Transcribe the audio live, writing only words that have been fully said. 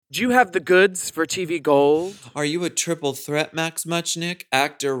Do you have the goods for TV Gold? Are you a triple threat, Max Muchnick?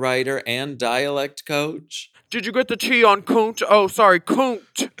 Actor, writer, and dialect coach? Did you get the T on Kunt? Oh, sorry,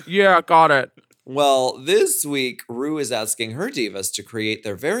 Kunt. Yeah, got it. Well, this week, Rue is asking her divas to create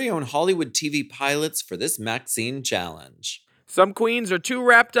their very own Hollywood TV pilots for this Maxine challenge. Some queens are too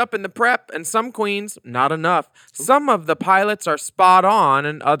wrapped up in the prep, and some queens, not enough. Some of the pilots are spot on,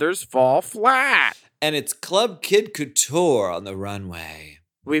 and others fall flat. And it's Club Kid Couture on the runway.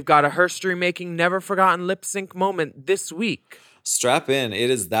 We've got a history-making, never-forgotten lip-sync moment this week. Strap in, it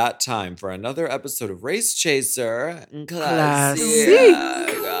is that time for another episode of Race Chaser. Classic.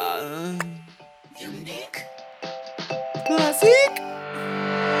 Unique. Classic.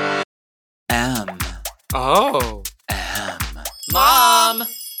 M. Oh. M. Mom.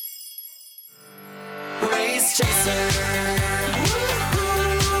 Race Chaser.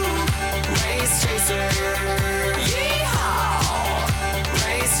 Woo-hoo. Race Chaser. Yeehaw.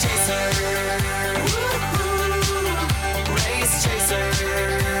 Race Chaser. Woo-hoo. Race Chaser.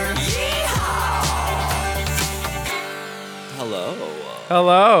 Yeehaw.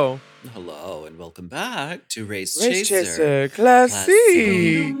 Hello, and welcome back to Race Chaser. Classic.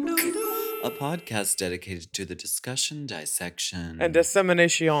 A podcast dedicated to the discussion, dissection, And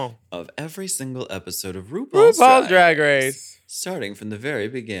dissemination. of every single episode of RuPaul's Drag Race. starting from the very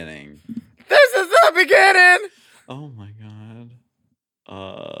beginning. This is the beginning. Oh my god.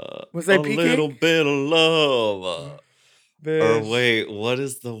 Was I a peeking? little bit of love. Bitch. Or wait, what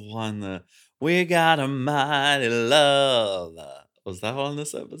is the one that we got a mighty love? Was that on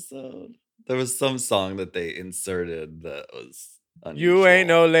this episode? There was some song that they inserted that was unusual. You ain't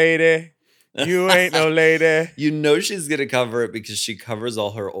no lady. You ain't no lady. You know she's gonna cover it because she covers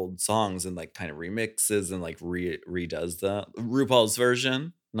all her old songs and like kind of remixes and like redoes that. RuPaul's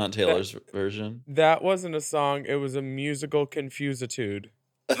version, not Taylor's version. That wasn't a song. It was a musical confusitude.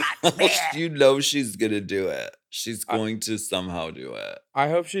 You know she's gonna do it. She's going to somehow do it. I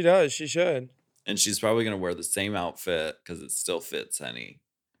hope she does. She should. And she's probably gonna wear the same outfit because it still fits, honey.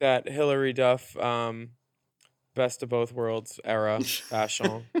 That Hillary Duff, best of both worlds era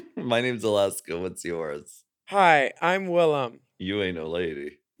fashion. My name's Alaska. What's yours? Hi, I'm Willem. You ain't no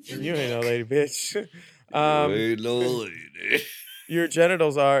lady. You ain't no lady, bitch. You ain't no lady. Your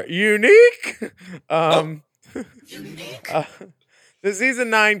genitals are unique. Unique. The season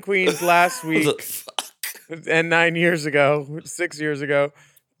 9 queens last What the week fuck? and 9 years ago, 6 years ago,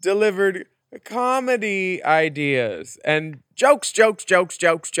 delivered comedy ideas and jokes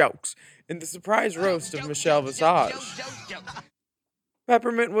in the surprise roast of Michelle Visage.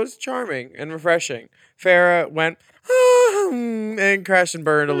 Peppermint was charming and refreshing. Farrah went and crashed and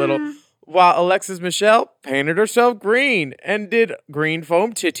burned a little, while Alexis Michelle painted herself green and did green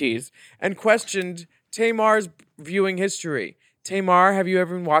foam titties and questioned Tamar's viewing history. Tamar, have you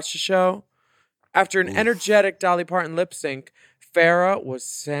ever watched the show? After an energetic Dolly Parton lip sync, Farrah was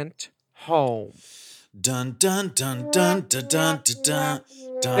sent home. Dun dun dun dun dun dun dun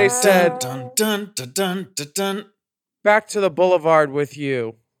dun. They said, dun dun dun dun dun dun. back to the boulevard with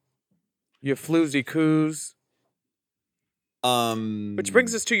you, you floozy coos. Which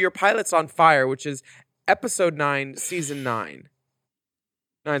brings us to your Pilots on Fire, which is episode 9, season 9.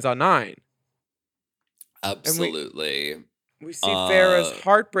 9's on 9. Absolutely. We see Farrah's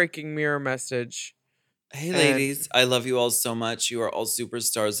heartbreaking mirror message. Hey, ladies, I love you all so much. You are all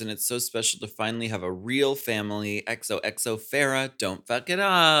superstars, and it's so special to finally have a real family. XOXO Farrah, don't fuck it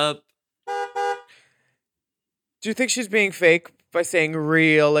up. Do you think she's being fake by saying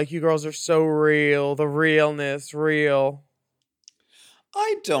real? Like, you girls are so real. The realness, real.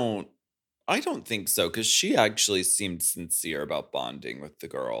 I don't think so, because she actually seemed sincere about bonding with the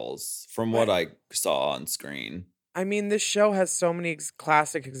girls, from what I saw on screen. I mean, this show has so many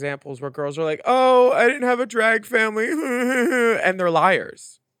classic examples where girls are like, oh, I didn't have a drag family. And they're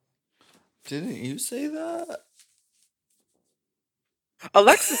liars. Didn't you say that?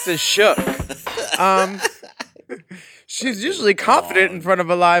 Alexis is shook. She's usually confident in front of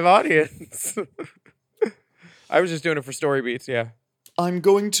a live audience. I was just doing it for story beats, yeah. I'm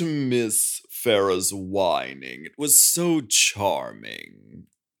going to miss Farrah's whining. It was so charming.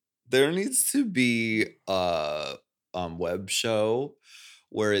 There needs to be a web show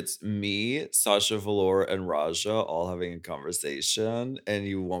where it's me, Sasha Velour, and Raja all having a conversation, and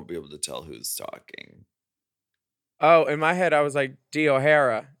you won't be able to tell who's talking. Oh, in my head, I was like, Dee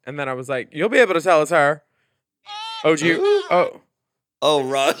O'Hara. And then I was like, you'll be able to tell it's her. Oh, do you? Oh. Oh,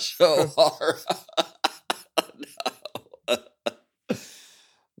 Raja O'Hara.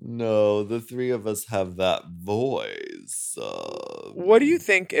 No, the three of us have that voice. What do you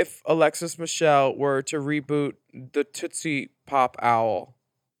think if Alexis Michelle were to reboot the Tootsie Pop Owl?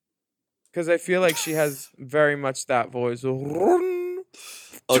 Because I feel like she has very much that voice.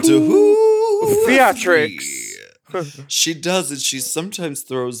 Theatrics. She does, and she sometimes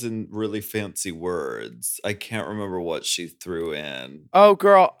throws in really fancy words. I can't remember what she threw in. Oh,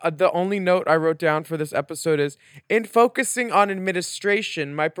 girl, the only note I wrote down for this episode is, in focusing on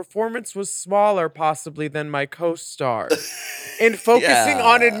administration, my performance was smaller possibly than my co-stars. In focusing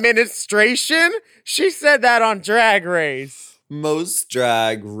on Yeah. administration? She said that on Drag Race. Most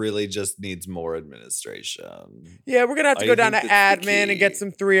drag really just needs more administration. Yeah, we're going to have to go I down to think that's the admin and get key.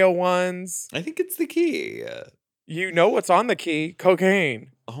 some 301s. I think it's the key. You know what's on the key.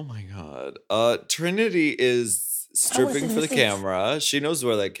 Cocaine. Oh my god. Trinity is stripping for the camera. She knows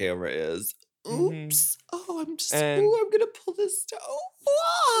where that camera is. Mhm. Oops. Oh, I'm just And- I'm gonna pull this down.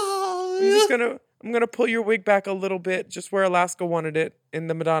 I'm gonna pull your wig back a little bit, just where Alaska wanted it in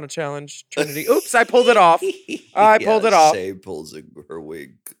the Madonna challenge. Trinity. Oops, I pulled it off. I pulled it off. Shay pulls her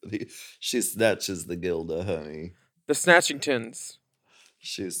wig. She snatches the Gilda, honey. The Snatchingtons.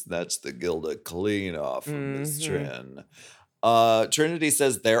 She snatched the Gilda clean off from Miss Mhm. Trin. Trinity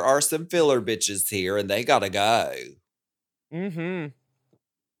says there are some filler bitches here and they gotta go. Mm-hmm.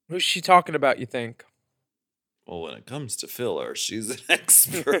 Who's she talking about, you think? Well, when it comes to filler, she's an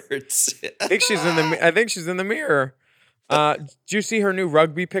expert. I think she's in the mirror. Did you see her new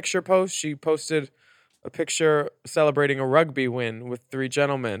rugby picture post? She posted a picture celebrating a rugby win with 3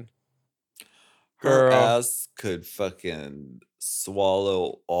 gentlemen. Her Girl. ass could fucking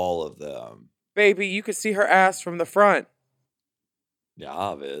swallow all of them. Baby, you could see her ass from the front. Yeah,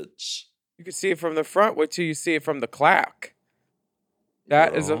 bitch. You could see it from the front. Wait till you see it from the clack.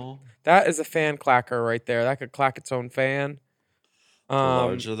 That is Girl, a fan clacker right there. That could clack its own fan. the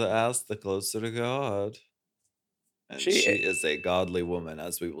larger the ass, the closer to God. And She she i- is a godly woman,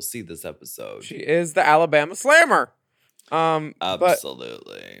 as we will see this episode. She is the Alabama Slammer. But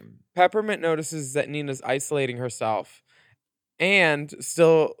Absolutely. Peppermint notices that Nina's isolating herself, and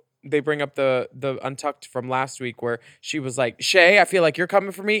still they bring up the Untucked from last week where she was like, Shay, I feel like you're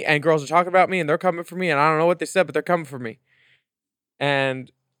coming for me, and girls are talking about me, and they're coming for me, and I don't know what they said, but they're coming for me.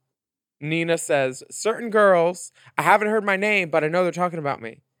 And Nina says, certain girls, I haven't heard my name, but I know they're talking about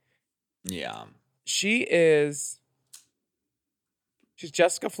me. Yeah. She's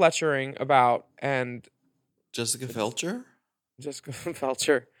Jessica Fletchering about, and Jessica Felcher? Jessica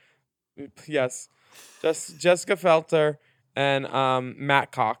Felcher. Yes. Jessica Felter and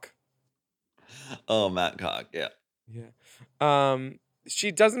Matt Cock. Oh, Matt Cock, yeah. Yeah.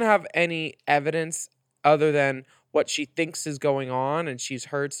 She doesn't have any evidence other than what she thinks is going on, and she's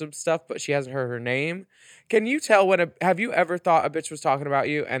heard some stuff, but she hasn't heard her name. Can you tell have you ever thought a bitch was talking about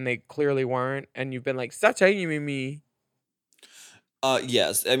you and they clearly weren't, and you've been like, stop telling me?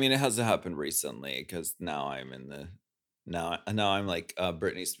 Yes. I mean, it hasn't happened recently because now I'm in the now I'm like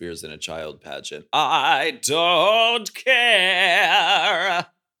Britney Spears in a child pageant. I don't care.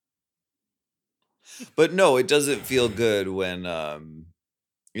 But no, it doesn't feel good when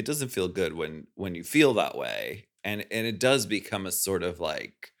you feel that way, and it does become a sort of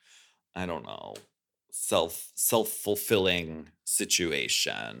like, I don't know, self-fulfilling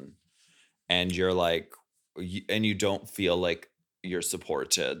situation, and you're like, and you don't feel like you're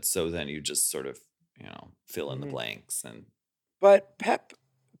supported, so then you just sort of, fill in the Mhm. blanks. And But Pep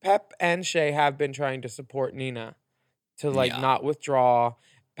and Shay have been trying to support Nina to Yeah. not withdraw.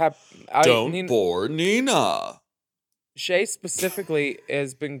 don't bore Nina. Shay specifically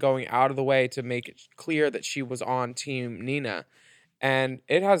has been going out of the way to make it clear that she was on Team Nina, and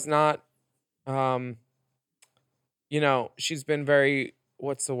it has not. She's been very,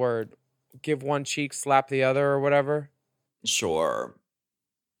 what's the word? Give one cheek, slap the other, or whatever. Sure.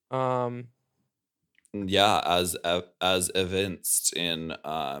 Yeah, as evinced in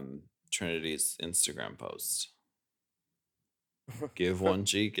Trinity's Instagram post. Give one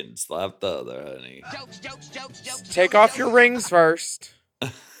cheek and slap the other, honey. Take off your rings first.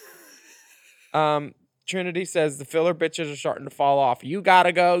 Trinity says the filler bitches are starting to fall off. You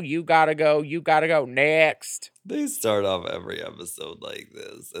gotta go. You gotta go. You gotta go. Next. They start off every episode like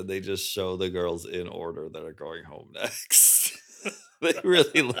this, and they just show the girls in order that are going home next. They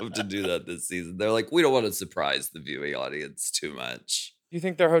really love to do that this season. They're like, we don't want to surprise the viewing audience too much. You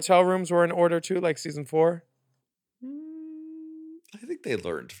think their hotel rooms were in order too, like season 4? I think they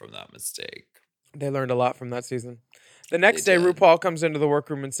learned from that mistake. They learned a lot from that season. The next They day, did. RuPaul comes into the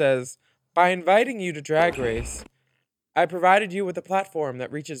workroom and says, by inviting you to Drag Race, I provided you with a platform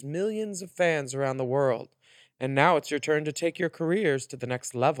that reaches millions of fans around the world. And now it's your turn to take your careers to the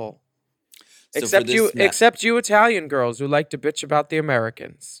next level. So for Except this except you Italian girls who like to bitch about the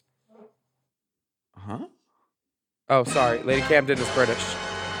Americans. Huh? Oh, sorry. Lady Camden is British.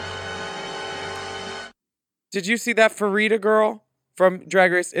 Did you see that Farida girl from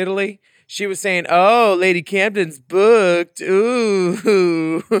Drag Race Italy? She was saying, "Oh, Lady Camden's booked."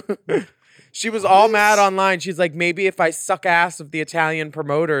 Ooh. She was all mad online. She's like, maybe if I suck ass of the Italian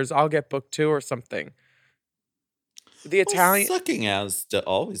promoters, I'll get booked too or something. The Italian sucking ass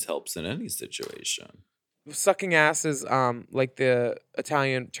always helps in any situation. sucking ass is like the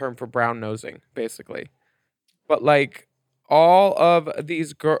Italian term for brown nosing, basically. But like all of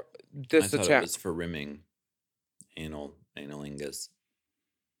these girls, I thought it was for rimming analingus.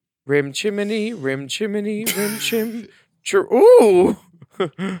 Rim chimney, rim chim. Ooh.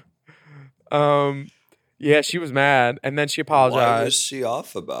 Yeah, she was mad, and then she apologized. What was she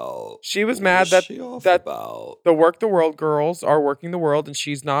off about? She was mad that about? the Work the World girls are working the world, and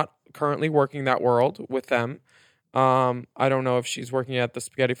she's not currently working that world with them. I don't know if she's working at the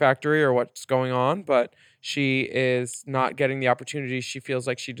Spaghetti Factory or what's going on, but she is not getting the opportunity she feels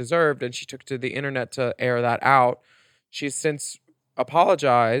like she deserved, and she took to the internet to air that out. She's since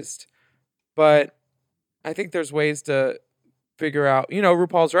apologized, but I think there's ways to figure out,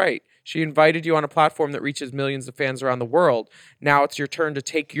 RuPaul's right. She invited you on a platform that reaches millions of fans around the world. Now it's your turn to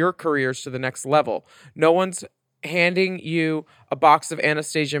take your careers to the next level. No one's handing you a box of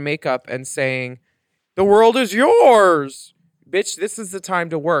Anastasia makeup and saying, the world is yours. Bitch, this is the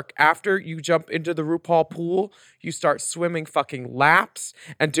time to work. After you jump into the RuPaul pool, you start swimming fucking laps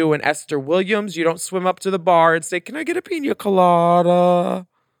and doing Esther Williams. You don't swim up to the bar and say, can I get a pina colada?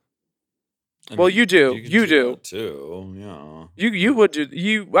 Well, you do. You do too. Yeah. You would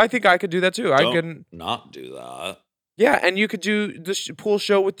do. I think I could do that too. I couldn't not do that. Yeah, and you could do the pool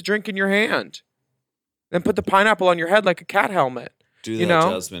show with the drink in your hand, then put the pineapple on your head like a cat helmet. Do that,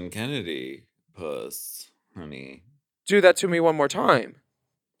 Jasmine Kennedy, puss, honey. Do that to me one more time.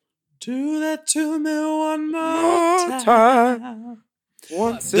 Do that to me one more time.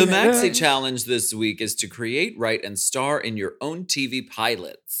 The Maxi Challenge this week is to create, write, and star in your own TV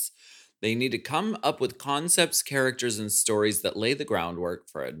pilots. They need to come up with concepts, characters, and stories that lay the groundwork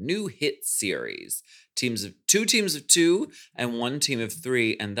for a new hit series. Two teams of 2 and 1 team of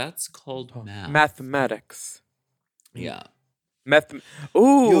 3, and that's called mathematics. Yeah.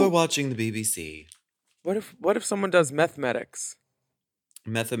 Ooh. You're watching the BBC. What if someone does mathematics?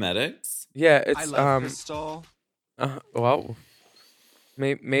 Mathematics? Yeah, it's I love Crystal. Well,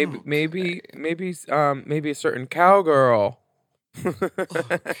 maybe a certain cowgirl. Okay.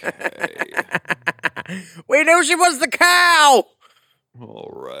 We knew she was the cow. All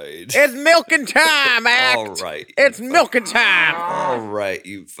right. It's milking time, Act. All right. It's milking time. All right,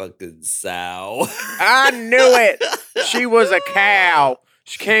 you fucking sow. I knew it. She was a cow.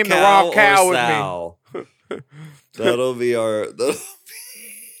 She came the raw cow with me. That'll be our...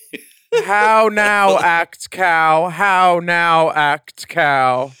 How now, Act Cow? How now, Act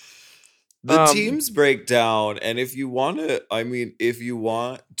Cow? The teams break down, and if you want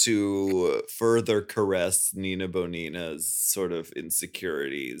to further caress Nina Bonina's sort of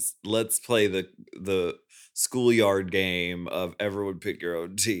insecurities, let's play the schoolyard game of everyone pick your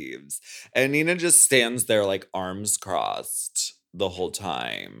own teams. And Nina just stands there like arms crossed the whole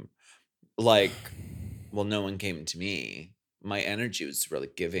time. Like, well, no one came to me. My energy was really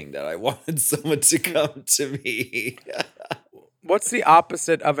giving that I wanted someone to come to me. What's the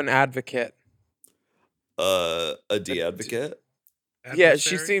opposite of an advocate? A de-advocate? Yeah,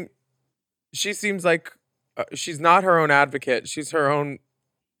 she seems like she's not her own advocate. She's her own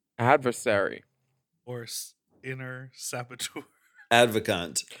adversary. Or inner saboteur.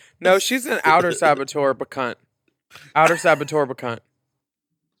 Advocant. No, she's an outer saboteur bacunt. Outer saboteur bacunt.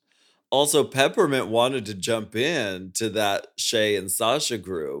 Also, Peppermint wanted to jump in to that Shay and Sasha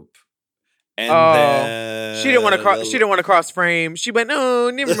group. And then she didn't want to cross frame. She went, "No,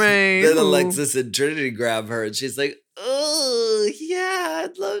 never mind." Then Alexis and Trinity grab her, and she's like, "Oh yeah,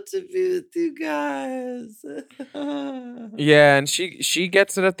 I'd love to be with you guys." Yeah, and she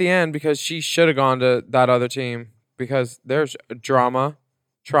gets it at the end because she should have gone to that other team because there's drama,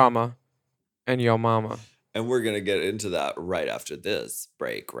 trauma, and yo mama. And we're gonna get into that right after this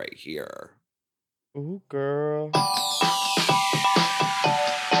break right here. Ooh, girl.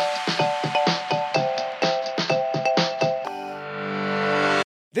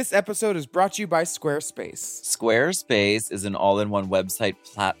 This episode is brought to you by Squarespace. Squarespace is an all-in-one website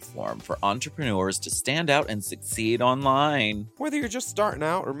platform for entrepreneurs to stand out and succeed online. Whether you're just starting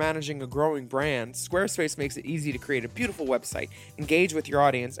out or managing a growing brand, Squarespace makes it easy to create a beautiful website, engage with your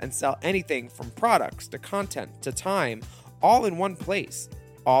audience, and sell anything from products to content to time, all in one place.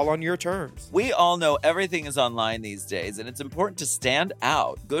 All on your terms. We all know everything is online these days, and it's important to stand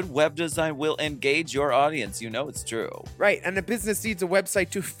out. Good web design will engage your audience. You know it's true. Right, and a business needs a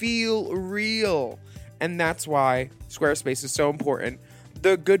website to feel real. And that's why Squarespace is so important.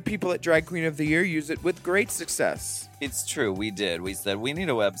 The good people at Drag Queen of the Year use it with great success. It's true, we did. We said we need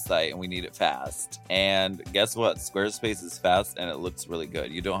a website and we need it fast. And guess what? Squarespace is fast and it looks really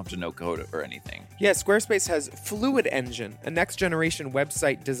good. You don't have to know code or anything. Yeah, Squarespace has Fluid Engine, a next-generation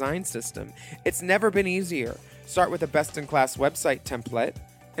website design system. It's never been easier. Start with a best-in-class website template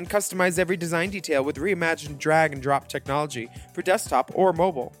and customize every design detail with reimagined drag-and-drop technology for desktop or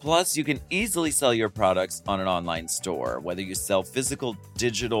mobile. Plus, you can easily sell your products on an online store. Whether you sell physical,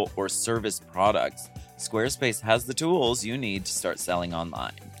 digital, or service products, Squarespace has the tools you need to start selling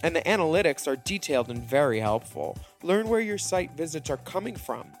online. And the analytics are detailed and very helpful. Learn where your site visits are coming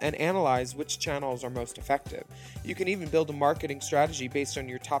from and analyze which channels are most effective. You can even build a marketing strategy based on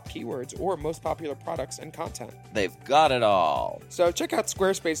your top keywords or most popular products and content. They've got it all. So check out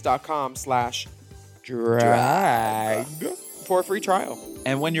squarespace.com/drag for a free trial.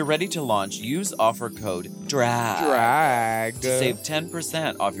 And when you're ready to launch, use offer code DRAG Drag. to save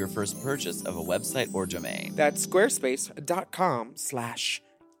 10% off your first purchase of a website or domain. That's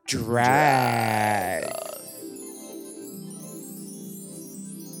squarespace.com/drag.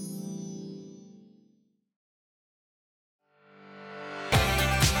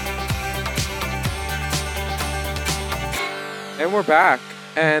 And we're back.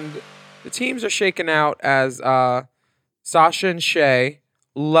 And the teams are shaken out as Sasha and Shay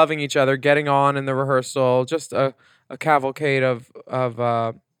loving each other, getting on in the rehearsal, just a cavalcade of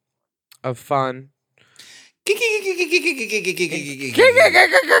fun.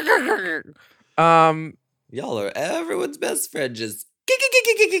 Y'all are everyone's best friend. Just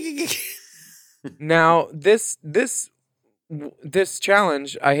Now this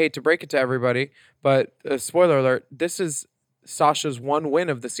challenge, I hate to break it to everybody, but spoiler alert, this is Sasha's one win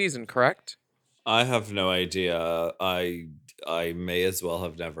of the season, correct? I have no idea. I may as well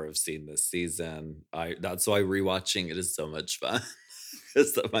have never have seen this season. That's why rewatching it is so much fun.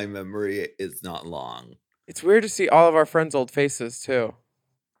 Because my memory is not long. It's weird to see all of our friends' old faces too.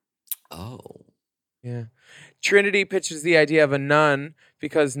 Oh. Yeah. Trinity pitches the idea of a nun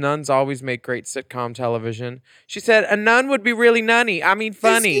because nuns always make great sitcom television. She said a nun would be really nunny. I mean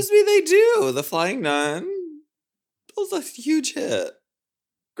funny. Excuse me, they do. The Flying Nun. That was a huge hit.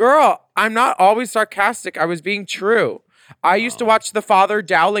 Girl, I'm not always sarcastic. I was being true. I used to watch the Father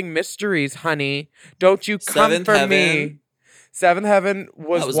Dowling Mysteries, honey. Don't you come Seventh for Heaven. me. Seventh Heaven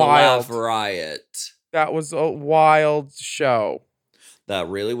was, That was wild. a laugh riot. That was a wild show. That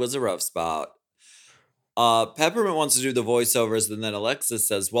really was a rough spot. Peppermint wants to do the voiceovers, and then Alexis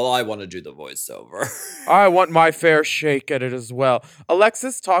says, well, I want to do the voiceover. I want my fair shake at it as well.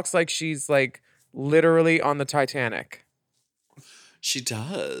 Alexis talks like she's like literally on the Titanic. She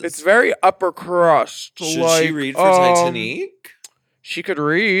does. It's very upper crust. Should like, she read for Titanic? She could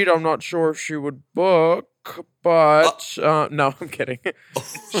read. I'm not sure if she would book, but no, I'm kidding.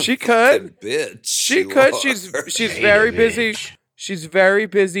 She could. Bitch. She you could. are. She's very busy. She's very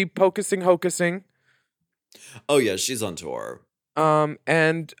busy hocusing. Oh, yeah, she's on tour.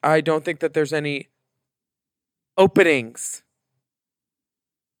 And I don't think that there's any openings.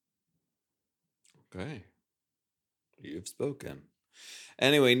 Okay. You've spoken.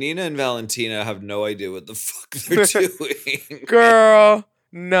 Anyway, Nina and Valentina have no idea what the fuck they're doing. Girl,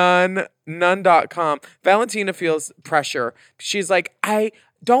 none.com. Valentina feels pressure. She's like, I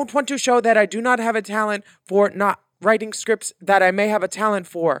don't want to show that I do not have a talent for not writing scripts that I may have a talent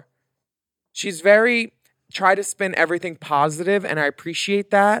for. She's very try to spin everything positive, and I appreciate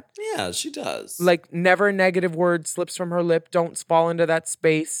that. Yeah, she does. Like, never a negative word slips from her lip. Don't fall into that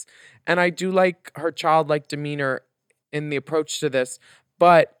space. And I do like her childlike demeanor in the approach to this,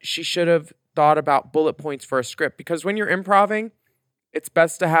 but she should have thought about bullet points for a script, because when you're improving, it's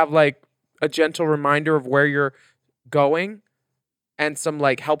best to have like a gentle reminder of where you're going and some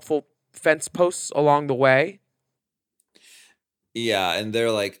like helpful fence posts along the way. Yeah, and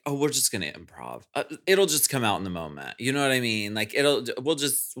they're like, "Oh, we're just gonna improv. It'll just come out in the moment." You know what I mean? Like,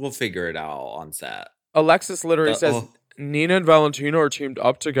 we'll figure it out on set. Alexis literally says, oh. Nina and Valentina are teamed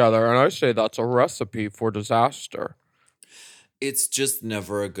up together, and I say that's a recipe for disaster. It's just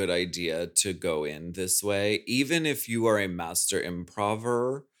never a good idea to go in this way, even if you are a master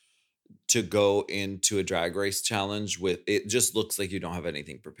improver. To go into a drag race challenge with it just looks like you don't have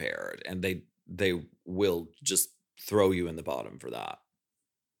anything prepared, and they will just throw you in the bottom for that.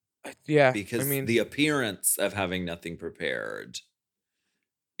 Yeah, Because I mean, the appearance of having nothing prepared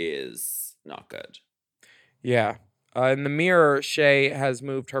is not good. yeah. In the mirror, Shay has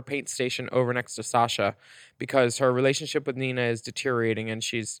moved her paint station over next to Sasha because her relationship with Nina is deteriorating, and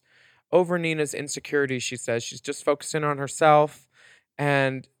she's over Nina's insecurities. She says she's just focusing on herself,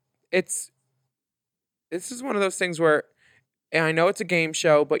 and it's this is one of those things where, and I know it's a game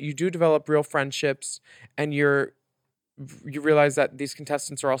show, but you do develop real friendships, and you realize that these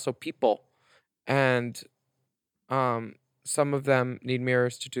contestants are also people, and some of them need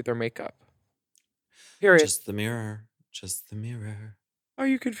mirrors to do their makeup. Period. Just the mirror. Just the mirror. Are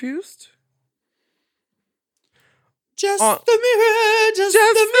you confused? Just Oh. the mirror. Just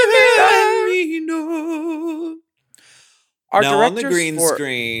the mirror. Let me know. Our Now on the directors green for-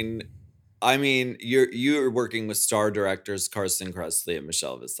 screen, I mean, you're working with star directors Carson Kressley and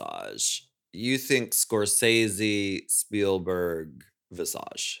Michelle Visage. You think Scorsese, Spielberg,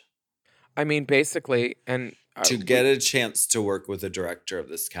 Visage. I mean, basically, and To get a chance to work with a director of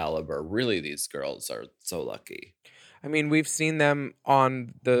this caliber, really, these girls are so lucky. I mean, we've seen them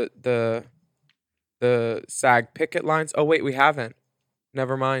on the SAG picket lines. Oh wait, we haven't.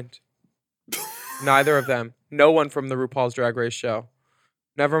 Never mind. Neither of them. No one from the RuPaul's Drag Race show.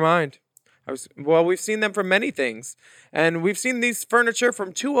 Never mind. We've seen them from many things, and we've seen these furniture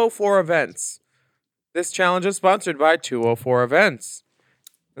from 204 events. This challenge is sponsored by 204 events.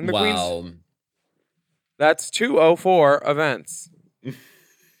 And the Queen's. Wow. That's 204 events.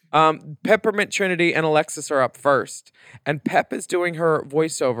 Peppermint Trinity and Alexis are up first, and Pep is doing her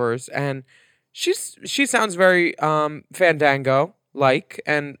voiceovers, and she sounds very Fandango like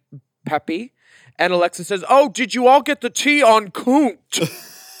and peppy. And Alexis says, "Oh, did you all get the tea on Kunt?"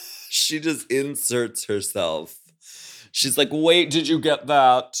 She just inserts herself. She's like, wait, did you get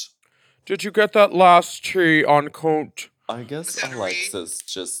that? Did you get that last tea on Kunt? I guess Alexis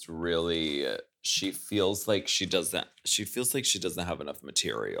just really she feels like she doesn't have enough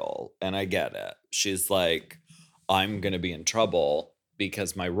material. And I get it. She's like, I'm gonna be in trouble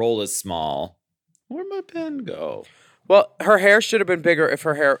because my role is small. Where'd my pen go? Well, her hair should have been bigger if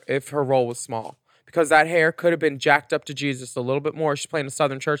her role was small. Because that hair could have been jacked up to Jesus a little bit more. She's playing a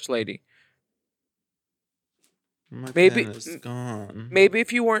Southern church lady. My Maybe- pen is gone. Maybe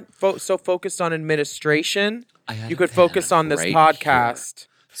if you weren't so focused on administration, I had you a could focus pen on this right podcast. here.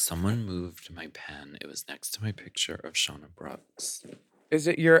 Someone moved my pen. It was next to my picture of Shauna Brooks. Is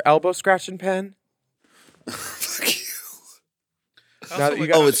it your elbow scratching pen? Fuck you. I Now also that you like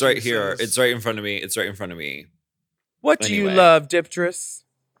got- how Oh, it's she right here. says- It's right in front of me. It's right in front of me. What do you Anyway. love, Diptress?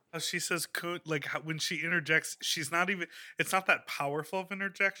 How she says "could," like how, when she interjects, she's not even. It's not that powerful of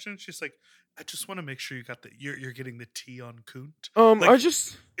interjection. She's like, "I just want to make sure you got the you're getting the tea on Kunt," I Like-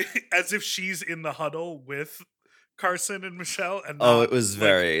 just as if she's in the huddle with Carson and Michelle. And Oh, not, it was like,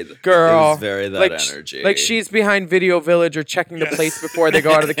 very girl. It was very that like, energy. like she's behind Video Village or checking the Yes. plates before they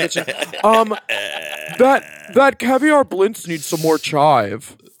go out of the kitchen. That caviar blintz needs some more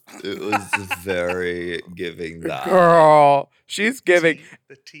chive. It was very giving that. Girl, she's giving.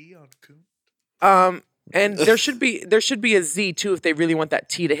 the tea on Kunt. And there should be a Z too if they really want that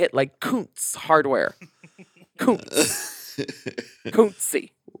T to hit, like Kuntz hardware. Kuntz.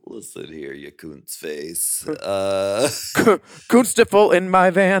 Kuntsy. Listen here, you Kuntz face. Kunstful in my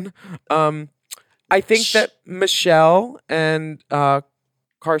van. I think that Michelle and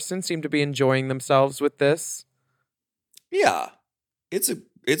Carson seem to be enjoying themselves with this. Yeah, it's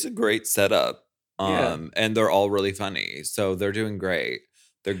a great setup. Yeah. And they're all really funny, so they're doing great.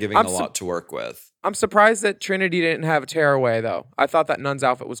 They're giving I'm a lot to work with. I'm surprised that Trinity didn't have a tearaway, though. I thought that nun's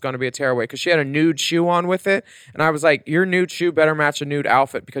outfit was going to be a tearaway because she had a nude shoe on with it. And I was like, your nude shoe better match a nude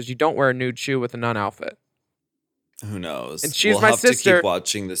outfit because you don't wear a nude shoe with a nun outfit. Who knows? And she's we'll my have to sister. keep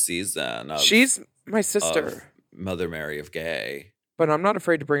watching the season. She's my sister. of Mother Mary of Gay. But I'm not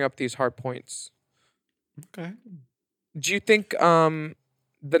afraid to bring up these hard points. Okay. Do you think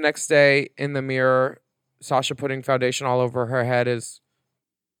the next day in the mirror, Sasha putting foundation all over her head is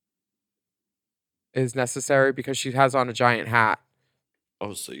necessary because she has on a giant hat?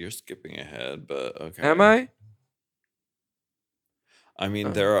 Oh, so you're skipping ahead, but okay. Am I? I mean,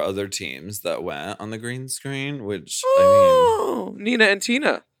 Oh. there are other teams that went on the green screen, which Oh, Nina and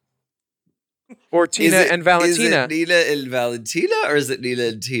Tina. Or Tina and Valentina. Is it Nina and Valentina or is it Nina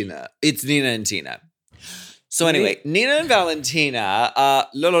and Tina? It's Nina and Tina. So anyway, Nina and Valentina,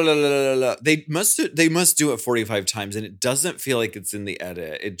 they must do it 45 times, and it doesn't feel like it's in the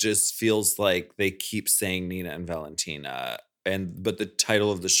edit. It just feels like they keep saying Nina and Valentina, but the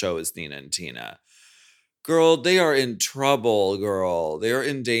title of the show is Nina and Tina. Girl, they are in trouble, girl. They are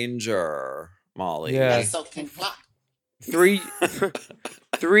in danger, Molly. Yeah. Three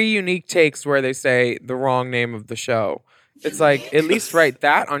unique takes where they say the wrong name of the show. It's like, at least write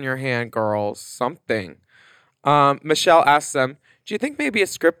that on your hand, girls. Something. Michelle asks them, do you think maybe a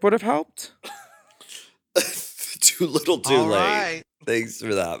script would have helped? Too little, too All late. right. Thanks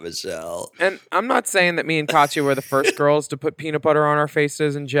for that, Michelle. And I'm not saying that me and Katya were the first girls to put peanut butter on our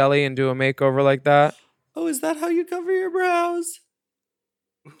faces and jelly and do a makeover like that. Oh, is that how you cover your brows?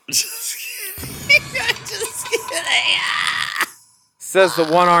 Just kidding. I'm just kidding. Says the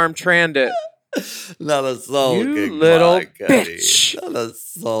one-armed Trandit. Not a soul You can little clock, honey. bitch. Not a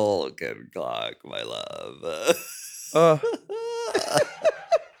soul can clock, my love.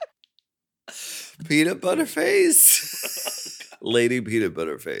 Peanut butter face. Lady peanut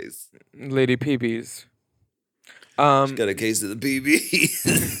butter face. Lady PBs. She's got a case of the PB.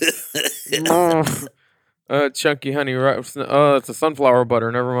 Chunky honey. Oh, it's a sunflower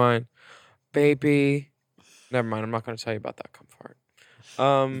butter. Never mind. Baby. Never mind. I'm not going to tell you about that. Come fart.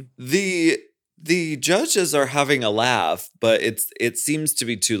 The judges are having a laugh, but it seems to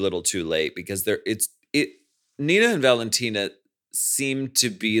be too little too late because Nina and Valentina seem to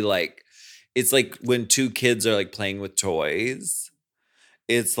be like, it's like when two kids are like playing with toys.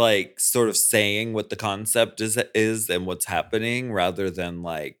 It's like sort of saying what the concept is and what's happening rather than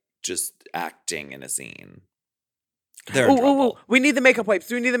like just acting in a scene. They're in trouble. We need the makeup wipes.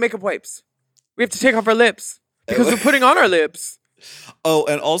 We need the makeup wipes. We have to take off our lips because we're putting on our lips. Oh,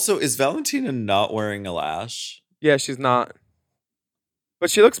 and also, is Valentina not wearing a lash? Yeah, she's not. But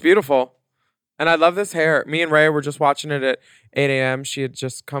she looks beautiful. And I love this hair. Me and Raya were just watching it at 8 a.m. She had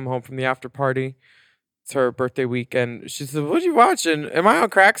just come home from the after party. It's her birthday week. And she said, what are you watching? Am I on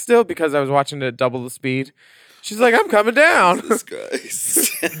crack still? Because I was watching it at double the speed. She's like, I'm coming down. Jesus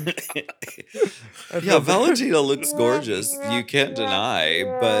Christ. Yeah, Valentina looks gorgeous. You can't deny,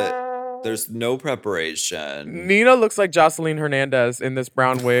 but there's no preparation. Nina looks like Jocelyn Hernandez in this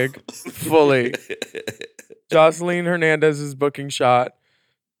brown wig. Fully. Jocelyn Hernandez's booking shot.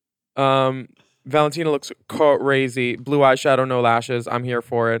 Valentina looks crazy. Blue eyeshadow, no lashes. I'm here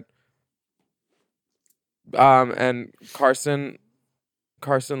for it. And Carson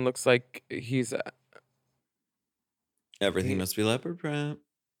looks like he's Everything must be leopard print.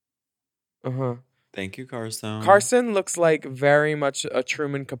 uh-huh. Thank you, Carson. Carson looks like very much a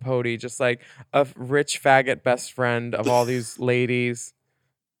Truman Capote, just like a rich faggot best friend of all these ladies.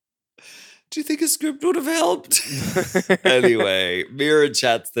 Do you think a script would have helped? Anyway, Mira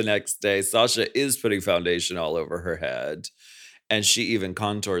chats the next day. Sasha is putting foundation all over her head, and she even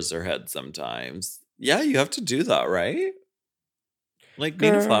contours her head sometimes. Yeah, you have to do that, right? Like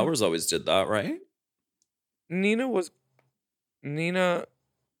Nina Girl. Flowers always did that, right? Nina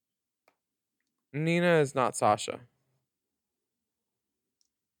is not Sasha.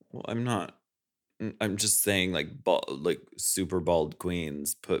 Well, I'm not. I'm just saying, like, super bald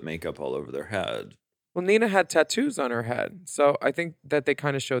queens put makeup all over their head. Well, Nina had tattoos on her head, so I think that they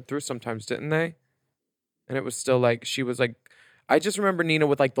kind of showed through sometimes, didn't they? And it was still like she was like, I just remember Nina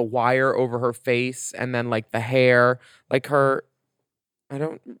with like the wire over her face and then like the hair, like her. I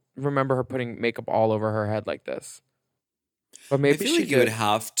don't remember her putting makeup all over her head like this. But maybe I feel she like you would did.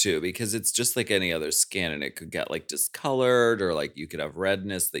 have to because it's just like any other skin and it could get like discolored or like you could have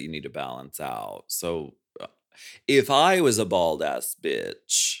redness that you need to balance out. So if I was a bald ass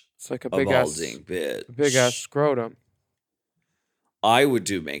bitch, It's like a a balding bitch, big ass scrotum. I would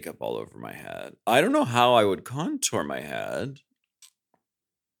do makeup all over my head. I don't know how I would contour my head.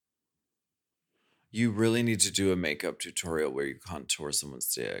 You really need to do a makeup tutorial where you contour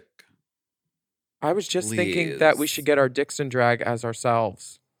someone's dick. I was just thinking that we should Please. get our Dixon drag as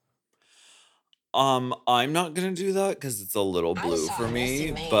ourselves. I'm not gonna do that because it's a little I blue saw for a messy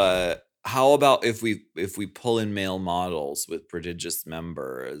me. man. But how about if we pull in male models with prodigious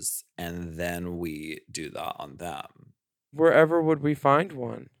members and then we do that on them? Wherever would we find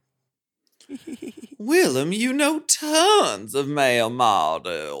one? Willem, you know tons of male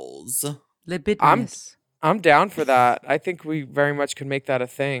models. Libidinous. I'm down for that. I think we very much could make that a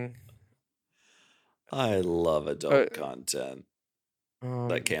thing. I love adult content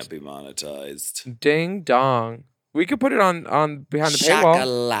that can't be monetized. Ding dong. We could put it on behind the paywall.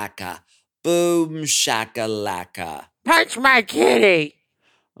 Shakalaka. Boom shakalaka. Punch my kitty.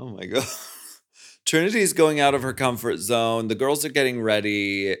 Oh my god. Trinity's going out of her comfort zone. The girls are getting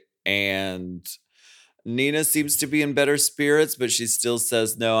ready, and Nina seems to be in better spirits, but she still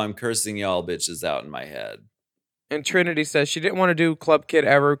says, no, I'm cursing y'all bitches out in my head. And Trinity says she didn't want to do Club Kid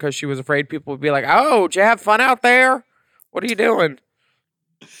ever because she was afraid people would be like, oh, did you have fun out there? What are you doing?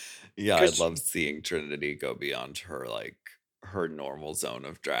 Yeah, I 'Cause love seeing Trinity go beyond her, like, her normal zone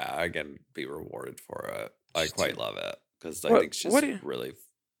of drag and be rewarded for it. I quite love it because I What- think she's what do you- really,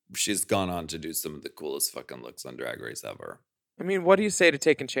 she's gone on to do some of the coolest fucking looks on Drag Race ever. I mean, what do you say to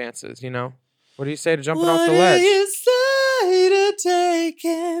taking chances, you know? What do you say to jumping off the ledge? say to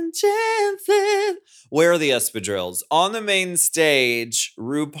taking chances? Where are the espadrilles? On the main stage,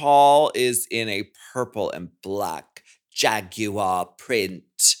 RuPaul is in a purple and black Jaguar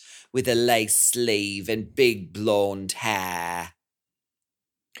print with a lace sleeve and big blonde hair.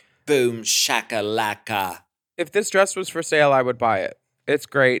 Boom shakalaka. If this dress was for sale, I would buy it. It's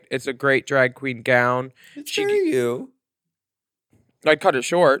great. It's a great drag queen gown. It's She- very you. I'd cut it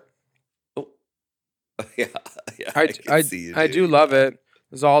short. Oh. Yeah, I can see you do doing love that. it.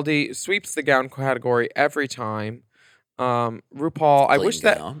 Zaldi sweeps the gown category every time. RuPaul, I wish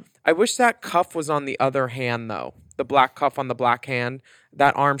Clean that gown. cuff was on the other hand though. The black cuff on the black hand.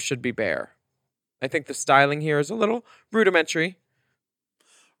 That arm should be bare. I think the styling here is a little rudimentary.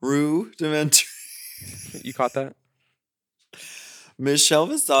 Rudimentary. You caught that? Michelle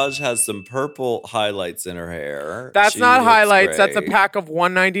Visage has some purple highlights in her hair. That's She not looks highlights. That's a great. pack of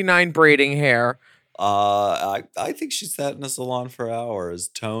 $1.99 braiding hair. I think she sat in a salon for hours,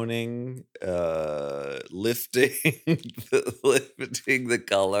 toning, lifting, lifting the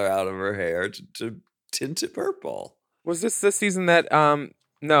color out of her hair to tint it purple. Was this the season that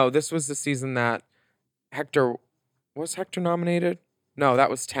no, this was the season that Hector was Hector nominated? No, that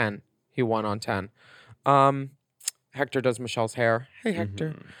was 10. He won on 10. Hector does Michelle's hair. Hey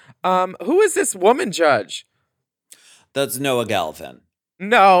Hector. Mhm. Who is this woman judge? That's Noah Galvin.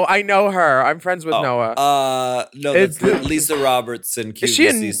 No, I know her. I'm friends with Noah. No, It's- that's Lisa Robertson, Is she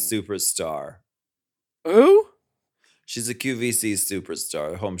QVC in- superstar. Who? She's a QVC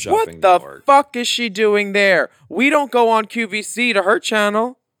superstar, Home Shopping What the Network. fuck is she doing there? We don't go on QVC to her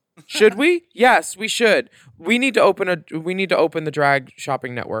channel. Should we? Yes, we should. We need to open the drag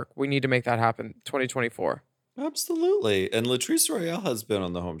shopping network. We need to make that happen 2024. Absolutely. And Latrice Royale has been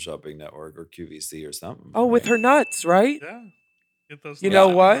on the Home Shopping Network or QVC or something. Oh, with right? her nuts, right? Yeah. Get those You nuts know out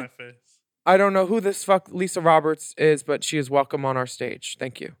of what? my face. I don't know who this fuck Lisa Roberts is, but she is welcome on our stage.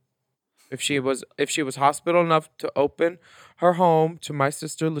 Thank you. If she was hospital enough to open her home to my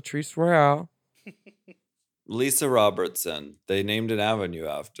sister Latrice Royale. Lisa Robertson. They named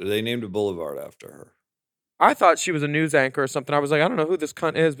they named a boulevard after her. I thought she was a news anchor or something. I was like, I don't know who this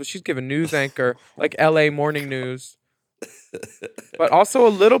cunt is, but she's giving news anchor like LA morning news. But also a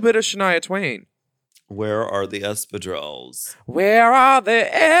little bit of Shania Twain. Where are the espadrilles? Where are the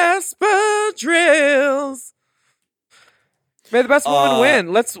espadrilles? May the best woman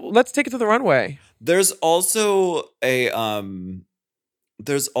win. Let's take it to the runway. There's also a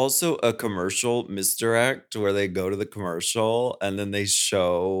commercial misdirect where they go to the commercial and then they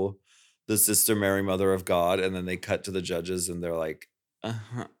show the Sister Mary Mother of God and then they cut to the judges and they're like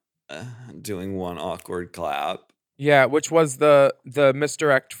doing one awkward clap. Yeah, which was the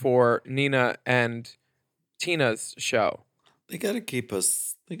misdirect for Nina and Tina's show. They gotta keep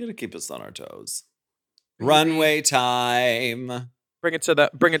us on our toes. Runway time. Bring it to the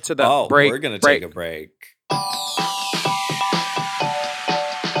Oh, break. we're gonna break. take a break.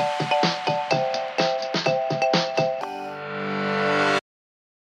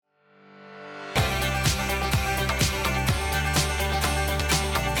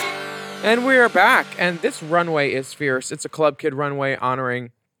 And we are back, and this runway is fierce. It's a Club Kid runway honoring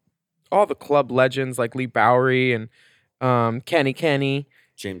all the club legends like Lee Bowery and Kenny,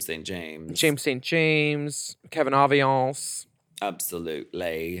 James St. James. James St. James, Kevin Aviance.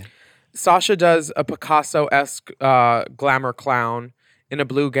 Absolutely. Sasha does a Picasso-esque glamour clown in a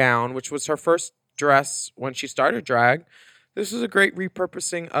blue gown, which was her first dress when she started drag. This is a great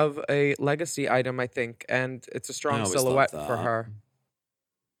repurposing of a legacy item, I think, and it's a I strong always silhouette loved for that. her.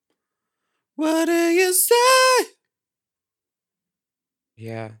 What do you say?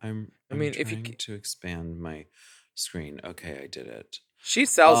 Yeah. I'm I mean, if trying you to expand my screen. Okay, I did it. She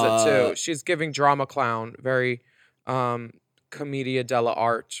sells it Uh, too. She's giving drama clown, very commedia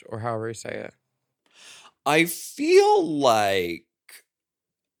dell'arte, or however you say it. I feel like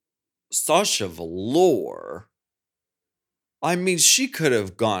Sasha Velour. I mean, she could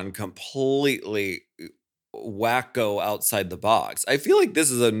have gone completely wacko outside the box. I feel like this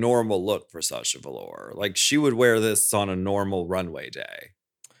is a normal look for Sasha Velour. Like she would wear this on a normal runway day.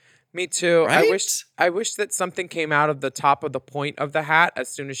 Me too. Right? I wish that something came out of the top of the point of the hat as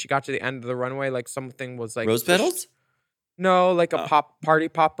soon as she got to the end of the runway, like something was like Rose pushed- petals? No, like a Oh. party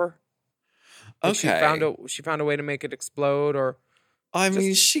popper. Like Okay. she found a way to make it explode, or I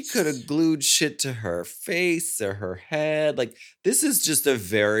mean, just- she could have glued shit to her face or her head. Like this is just a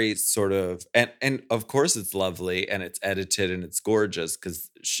very sort of and of course it's lovely and it's edited and it's gorgeous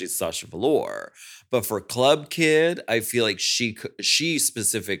because she's Sasha Velour. But for Club Kid, I feel like she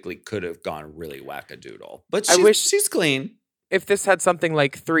specifically could have gone really wackadoodle. But I wish- she's clean. if this had something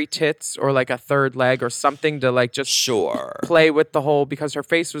like 3 tits or like a third leg or something to like just Sure. play with the whole, because her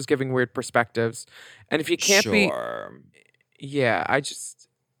face was giving weird perspectives. And if you can't be, Sure. yeah, I just,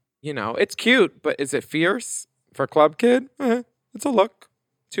 it's cute, but is it fierce for Club Kid? It's a look.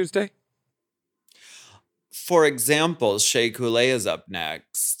 Tuesday? For example, Shea Coulee is up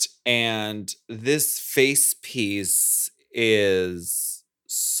next, and this face piece is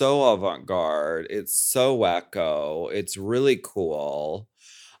so avant-garde. It's so wacko. It's really cool.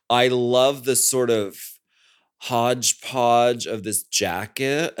 I love the sort of hodgepodge of this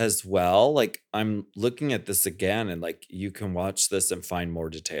jacket as well. Like, I'm looking at this again, and like you can watch this and find more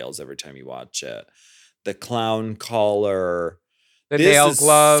details every time you watch it. The clown collar. The This nail is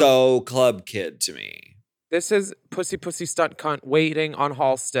glove. so Club Kid to me. This is Pussy Pussy Stunt Cunt waiting on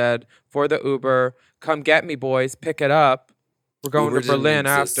Halstead for the Uber. Come get me, boys. Pick it up. We're going Uber to Berlin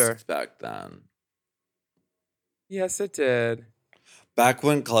didn't exist after. back then. Yes, it did. Back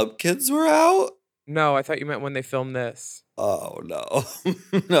when Club Kids were out? No, I thought you meant when they filmed this. Oh no.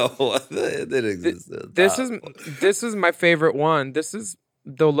 No, it existed. This is my favorite one. This is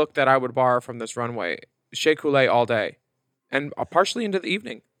the look that I would borrow from this runway. Shea Coulee all day. And partially into the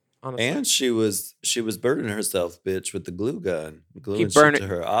evening, honestly. And she was burning herself, bitch, with the glue gun. Gluing Keep burning- shit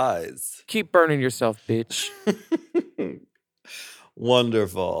to her eyes. Keep burning yourself, bitch.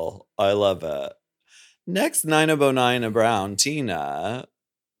 Wonderful. I love it. Next, Nina Bonina Brown, Tina,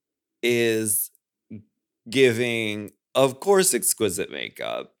 is giving, of course, exquisite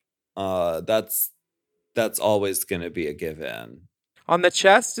makeup. That's always going to be a given. On the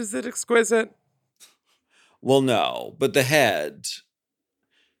chest, is it exquisite? Well, no, but the head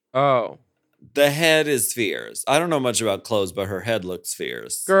Oh. is fierce. I don't know much about clothes, but her head looks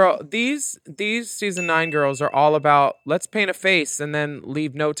fierce. Girl, these season 9 girls are all about let's paint a face and then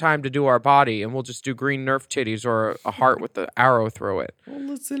leave no time to do our body, and we'll just do green Nerf titties or a heart with the arrow through it. Well,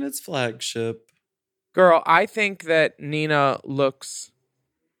 listen, it's flagship. Girl, I think that Nina looks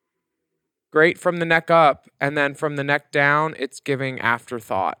great from the neck up, and then from the neck down, it's giving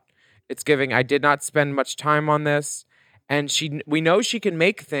afterthought. It's giving, I did not spend much time on this, and we know she can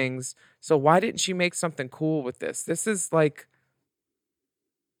make things, so why didn't she make something cool with this? This is a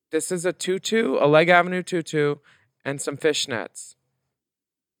tutu, a Leg Avenue tutu, and some fishnets.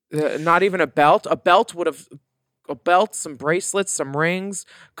 Not even a belt. A belt, some bracelets, some rings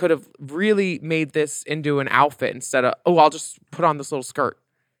could have really made this into an outfit instead of, I'll just put on this little skirt.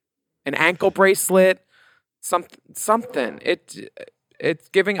 An ankle bracelet, something. It's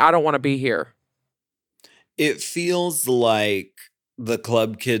giving, I don't want to be here. It feels like the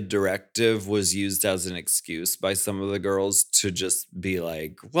Club Kid directive was used as an excuse by some of the girls to just be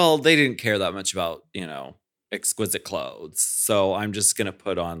like, well, they didn't care that much about, exquisite clothes. So I'm just going to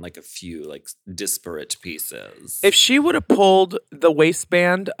put on like a few like disparate pieces. If she would have pulled the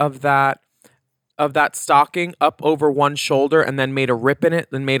waistband of that stocking up over one shoulder and then made a rip in it,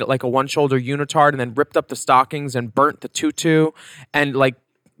 then made it like a one shoulder unitard and then ripped up the stockings and burnt the tutu and like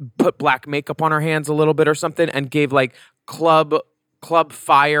put black makeup on her hands a little bit or something and gave like club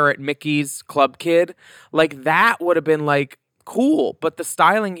fire at Mickey's Club Kid, like that would have been like cool. But the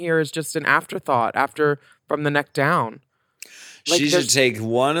styling here is just an afterthought from the neck down. Like, she should take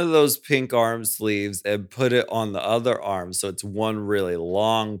one of those pink arm sleeves and put it on the other arm. So it's one really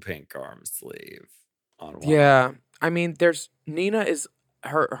long pink arm sleeve on one. Yeah. I mean, Nina is,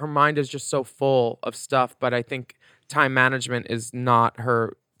 her mind is just so full of stuff, but I think time management is not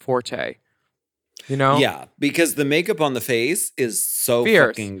her forte. Yeah, because the makeup on the face is so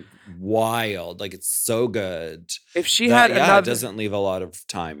Fierce. fucking wild. Like, it's so good. If she That, had it doesn't leave a lot of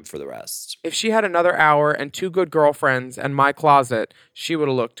time for the rest. If she had another hour and 2 good girlfriends and my closet, she would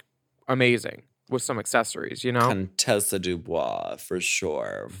have looked amazing with some accessories, Contessa Dubois, for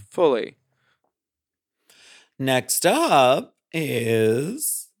sure. Fully. Next up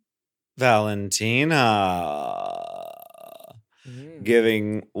is Valentina.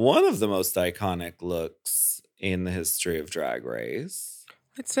 Giving one of the most iconic looks in the history of Drag Race.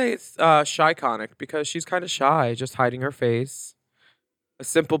 I'd say it's shy-conic because she's kind of shy, just hiding her face. A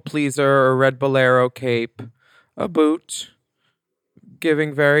simple pleaser, a red bolero cape, a boot.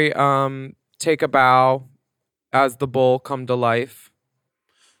 Giving very take a bow as the bull come to life.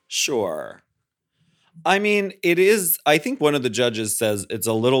 Sure. I mean, it is, I think one of the judges says it's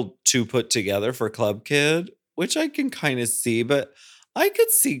a little too put together for Club Kid, which I can kind of see, but I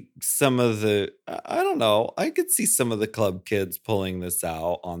could see some of I could see some of the Club Kids pulling this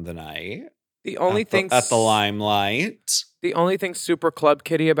out on the night. The only thing at the limelight. The only thing super Club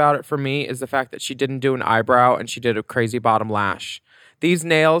Kitty about it for me is the fact that she didn't do an eyebrow and she did a crazy bottom lash. These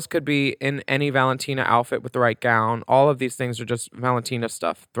nails could be in any Valentina outfit with the right gown. All of these things are just Valentina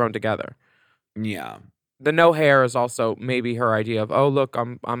stuff thrown together. Yeah. The no hair is also maybe her idea of, oh look,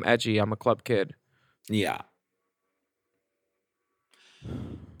 I'm edgy, I'm a Club Kid. Yeah.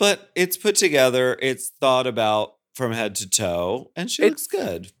 But it's put together, it's thought about, from head to toe, and she It's- looks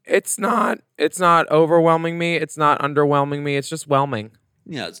good. It's not overwhelming me. It's not underwhelming me. It's just whelming.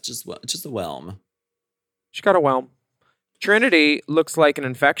 Yeah, it's just a whelm. She got a whelm. Trinity looks like an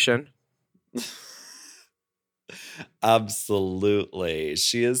infection. Absolutely.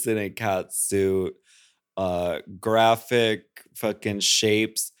 She is in a cat suit, graphic fucking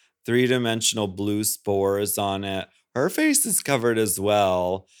shapes, 3-dimensional blue spores on it. Her face is covered as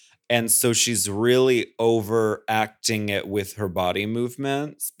well. And so she's really overacting it with her body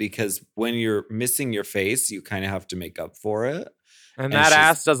movements because when you're missing your face, you kind of have to make up for it. And And that she's-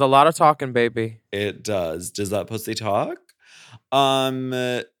 ass does a lot of talking, baby. It does. Does that pussy talk?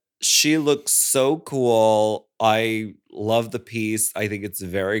 She looks so cool. I love the piece. I think it's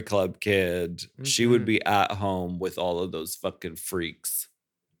very Club Kid. She would Mhm. be at home with all of those fucking freaks.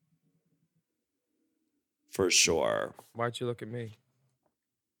 For sure. Why'd you look at me?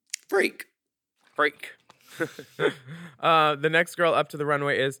 Freak. Freak. The next girl up to the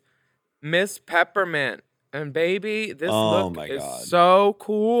runway is Miss Peppermint. And baby, this Oh look my is God. so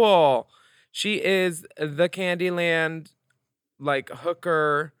cool. She is the Candyland, like,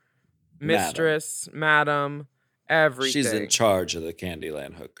 hooker, mistress, madam, everything. She's in charge of the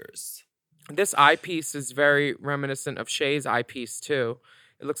Candyland hookers. This eyepiece is very reminiscent of Shay's eyepiece, too.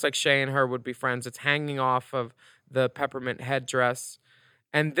 It looks like Shay and her would be friends. It's hanging off of the peppermint headdress.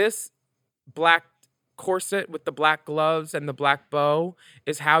 And this black corset with the black gloves and the black bow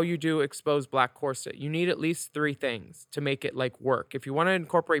is how you do exposed black corset. You need at least 3 things to make it like work. If you want to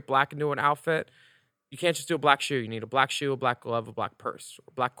incorporate black into an outfit, you can't just do a black shoe. You need a black shoe, a black glove, a black purse,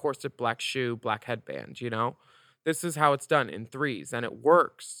 black corset, black shoe, black headband, you know? This is how it's done in 3s and it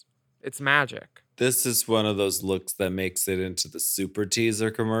works. It's magic. This is one of those looks that makes it into the super teaser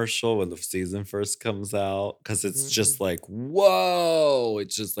commercial when the season first comes out. Because it's just like, whoa.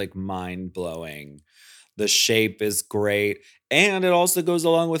 It's just like mind blowing. The shape is great. And it also goes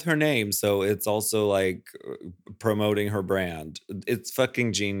along with her name. So it's also like promoting her brand. It's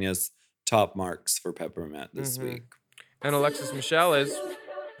fucking genius. Top marks for Peppermint this Mhm. week. And Alexis Michelle is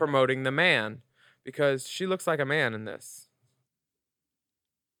promoting the man because she looks like a man in this.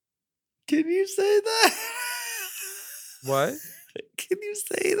 Can you say that? What? Can you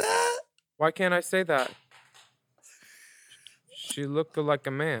say that? Why can't I say that? She looked like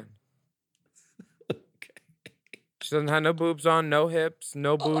a man. She doesn't have no boobs on, no hips,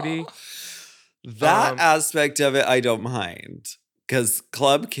 no booty. That Um, aspect of it, I don't mind. Because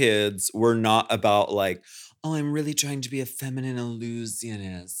Club Kids were not about like, oh, I'm really trying to be a feminine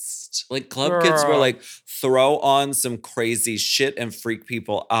illusionist. Like Club Kids were Girl. like, throw on some crazy shit and freak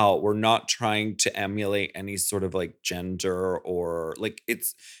people out. We're not trying to emulate any sort of like gender or like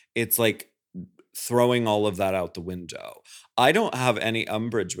it's like throwing all of that out the window. I don't have any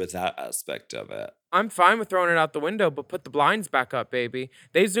umbrage with that aspect of it. I'm fine with throwing it out the window, but put the blinds back up, baby.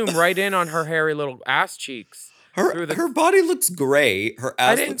 They zoom right in on her hairy little ass cheeks. through the- Her body looks great. Her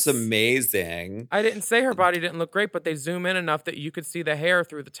ass didn't looks s- amazing. I didn't say her body didn't look great, but they zoom in enough that you could see the hair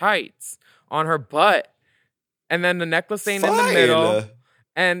through the tights on her butt. And then the necklace ain't in the middle. Fine.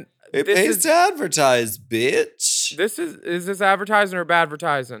 And It this pays is to advertise, bitch. this is this advertising or bad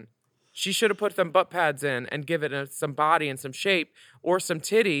advertising? She should have put some butt pads in and give it some body and some shape or some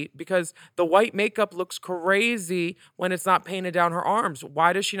titty because the white makeup looks crazy when it's not painted down her arms.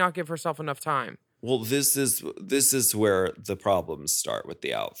 Why does she not give herself enough time? Well, this is where the problems start with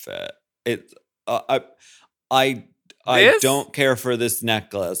the outfit. I This? don't care for this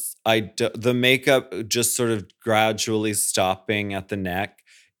necklace. The makeup just sort of gradually stopping at the neck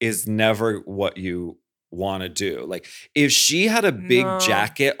is never what you want to do. Like if she had a big No.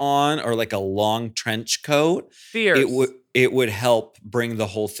 jacket on or like a long trench coat, Fierce. it would help bring the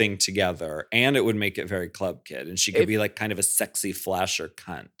whole thing together and it would make it very Club Kid and she could If- be like kind of a sexy flasher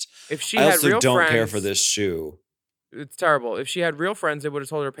cunt. If she I had also real don't friends, care for this shoe. It's terrible. If she had real friends, they would have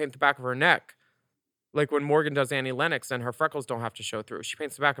told her to paint the back of her neck. Like when Morgan does Annie Lennox and her freckles don't have to show through. She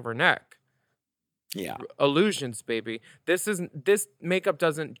paints the back of her neck. Yeah. Illusions, baby. This makeup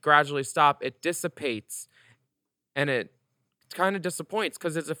doesn't gradually stop. It dissipates. And it kind of disappoints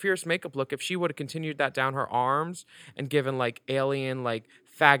because it's a fierce makeup look. If she would have continued that down her arms and given like alien, like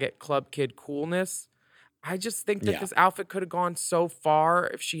faggot Club Kid coolness, I just think that Yeah. this outfit could have gone so far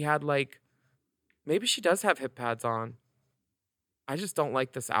if she had like, maybe she does have hip pads on. I just don't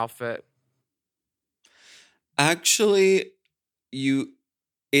like this outfit. Actually,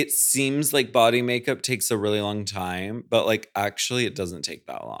 it seems like body makeup takes a really long time, but like actually it doesn't take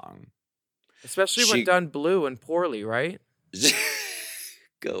that long. Especially when She- done blue and poorly, right?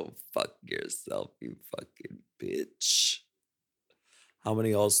 Go fuck yourself, you fucking bitch. How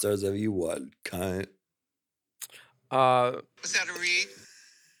many All-Stars have you won, cunt? Was that a read?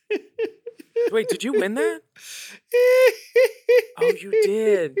 Wait, did you win that? Oh, you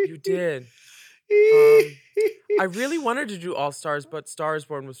did. You did. I really wanted to do All Stars, but Stars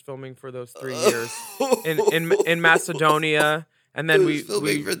Born was filming for those 3 years in Macedonia, and then we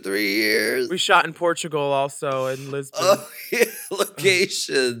filming for 3 years. we shot in Portugal also in Lisbon. Oh, yeah,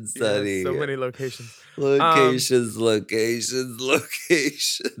 locations, Yeah, honey. so many locations. Locations,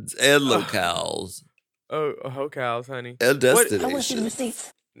 and locales. Oh, hotels, honey. And What-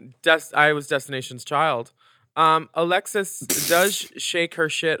 destinations. I was Destination's child. Alexis does shake her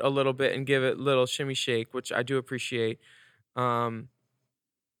shit a little bit and give it a little shimmy shake, which I do appreciate. I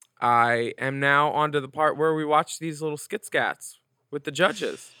am now onto the part where we watch these little skit scats with the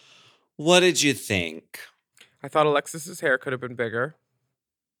judges. What did you think? I thought Alexis's hair could have been bigger.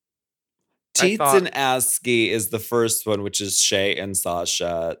 Teets thought- and ASCII is the first one, which is Shay and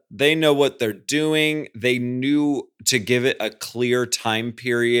Sasha. They know what they're doing. They knew to give it a clear time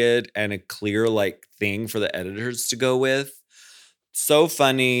period and a clear thing for the editors to go with. So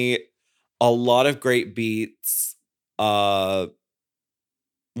funny. A lot of great beats.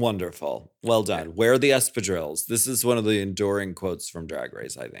 Wonderful. Well done. Wear the espadrilles. This is one of the enduring quotes from Drag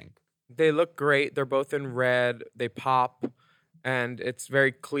Race, I think. They look great. They're both in red. They pop. And it's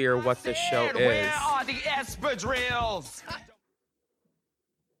very clear what this show is. Where are the espadrilles?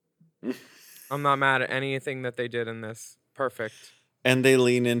 I'm not mad at anything that they did in this. Perfect. And they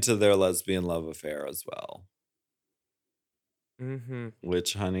lean into their lesbian love affair as well. Mm-hmm.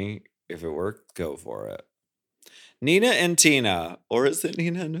 Which, honey, if it worked, go for it. Nina and Tina, or is it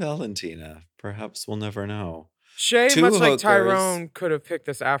Nina and Valentina? Perhaps we'll never know. Shay, Two much like hookers. Tyrone, could have picked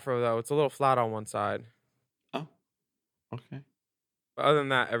this afro, though. It's a little flat on one side. Oh, okay. But other than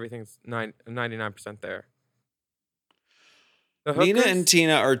that, everything's 99% there. The Nina hookers- and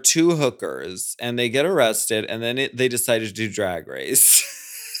Tina are two hookers, and they get arrested, and then they decided to do Drag Race.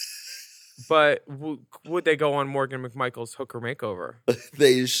 But would they go on Morgan McMichael's hooker makeover?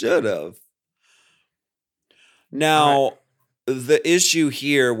 They should have. Now, the issue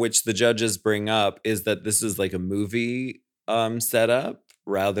here, which the judges bring up, is that this is like a movie setup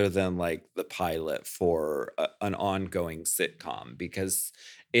rather than like the pilot for an ongoing sitcom, because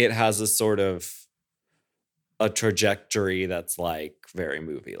it has a sort of a trajectory that's like very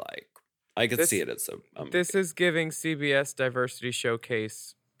movie-like. I could see it as a movie. This is giving CBS Diversity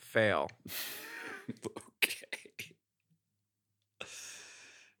Showcase fail. Okay.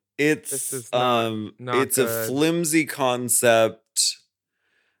 It's This is not it's a good. flimsy concept.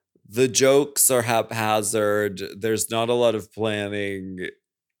 The jokes are haphazard. There's not a lot of planning.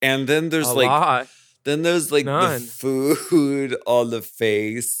 And then there's A like lot. then there's like None. the food on the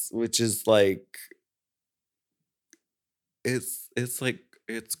face, which is like it's like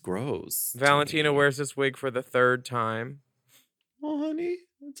it's gross. to Valentina me. wears this wig for the 3rd time. Oh, honey,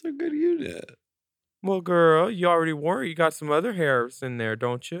 that's a good unit. Well, girl, you already wore it. You got some other hairs in there,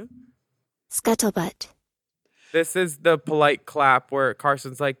 don't you? Scuttlebutt. This is the polite clap where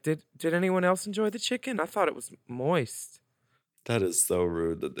Carson's like, did anyone else enjoy the chicken? I thought it was moist. That is so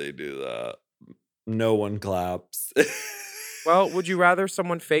rude that they do that. No one claps. Well, would you rather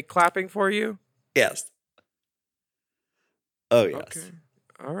someone fake clapping for you? Yes. Oh, yes. Okay.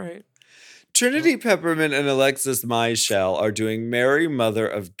 All right. Trinity Peppermint and Alexis Michelle are doing Mary Mother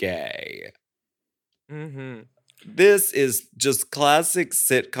of Gay. Mm-hmm. This is just classic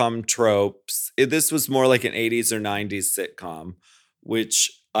sitcom tropes. This was more like an 80s or 90s sitcom,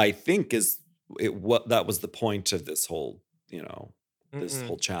 which I think is what that was the point of this whole, this Mm-mm.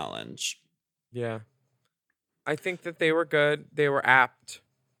 whole challenge. Yeah. I think that they were good. They were apt.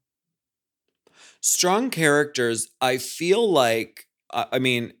 Strong characters. I feel like, I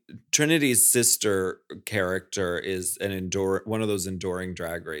mean, Trinity's sister character is one of those enduring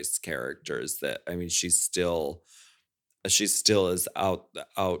Drag Race characters that, I mean, she still is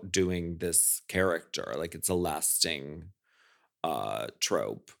out doing this character. Like, it's a lasting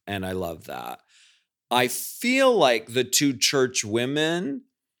trope, and I love that. I feel like the two church women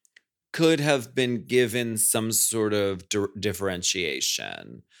could have been given some sort of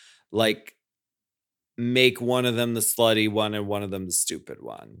differentiation, like make one of them the slutty one and one of them the stupid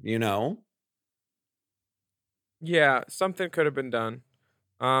one, Yeah, something could have been done.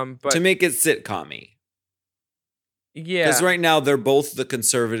 But to make it sitcom-y. yeah, Because right now they're both the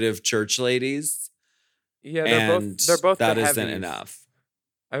conservative church ladies, yeah, and they're both that the isn't heavies. enough.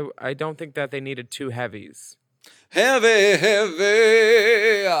 I don't think that they needed 2 heavies. Heavy.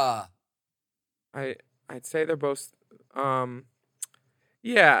 I'd say they're both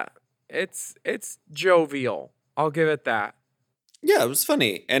yeah, it's jovial. I'll give it that. Yeah, it was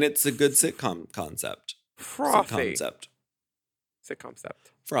funny, and it's a good sitcom concept. Frothy. Concept. It's a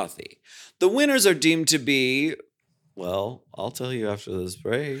concept. Frothy. The winners are deemed to be, well, I'll tell you after this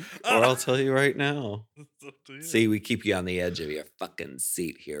break, or I'll tell you right now. It's up to you. See, we keep you on the edge of your fucking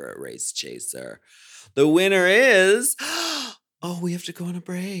seat here at Race Chaser. The winner is, oh, we have to go on a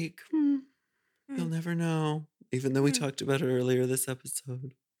break. You'll never know, even though we talked about it earlier this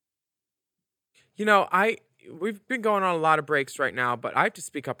episode. You know, we've been going on a lot of breaks right now, but I have to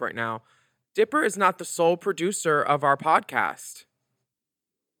speak up right now. Dipper is not the sole producer of our podcast.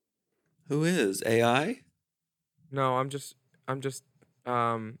 Who is? AI? No, I'm just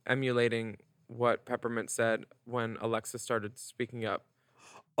emulating what Peppermint said when Alexa started speaking up.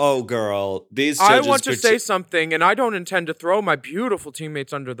 Oh, girl. These I judges want to say something, and I don't intend to throw my beautiful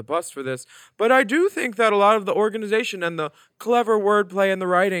teammates under the bus for this, but I do think that a lot of the organization and the clever wordplay and the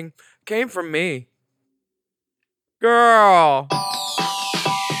writing came from me. Girl.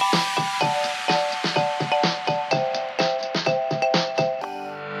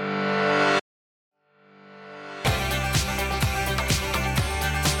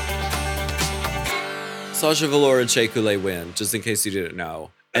 Sasha Velour and Shea Coulee win, just in case you didn't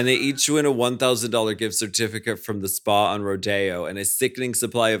know. And they each win a $1,000 gift certificate from the spa on Rodeo and a sickening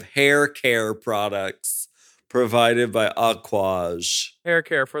supply of hair care products provided by Aquage. Hair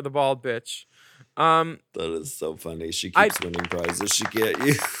care for the bald bitch. That is so funny. She keeps winning prizes. She can't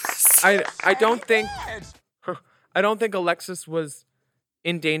use. I don't think Alexis was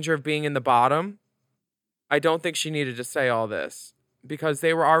in danger of being in the bottom. I don't think she needed to say all this because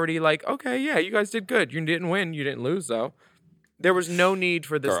they were already like, okay, yeah, you guys did good. You didn't win. You didn't lose, though. There was no need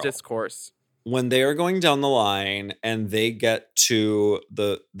for this discourse. When they are going down the line and they get to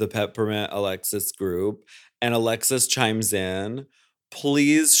the Peppermint Alexis group and Alexis chimes in,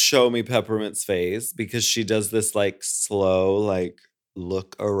 please show me Peppermint's face because she does this like slow like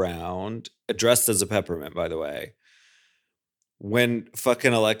look around, dressed as a peppermint, by the way. When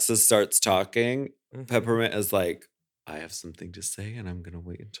fucking Alexis starts talking, Peppermint is like, I have something to say and I'm going to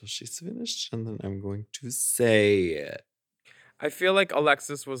wait until she's finished and then I'm going to say it. I feel like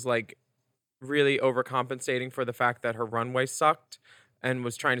Alexis was like really overcompensating for the fact that her runway sucked and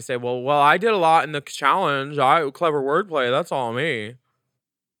was trying to say, well, I did a lot in the challenge. Clever wordplay. That's all me.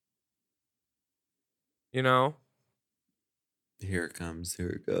 You know? Here it comes. Here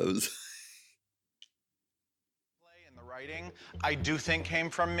it goes. And the writing, I do think came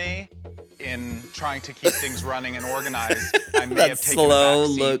from me in trying to keep things running and organized. I may have taken slow a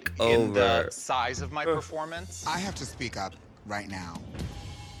backseat look in the over. size of my performance. I have to speak up right now.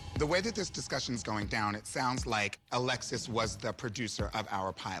 The way that this discussion's going down, it sounds like Alexis was the producer of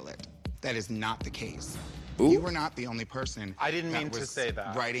our pilot. That is not the case. You were not the only person. I didn't that mean to was say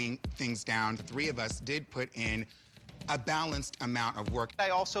that. Writing things down. The three of us did put in a balanced amount of work. I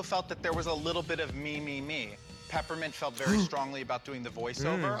also felt that there was a little bit of me. Peppermint felt very strongly about doing the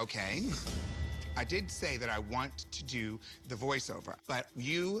voiceover. Okay. I did say that I want to do the voiceover, but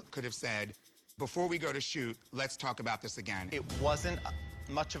you could have said, before we go to shoot, let's talk about this again. It wasn't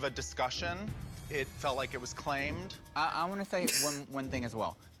much of a discussion. It felt like it was claimed. I want to say one thing as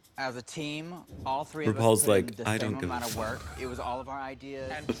well. As a team, all three of RuPaul's us put in like, the I same don't give a amount of fuck. work. It was all of our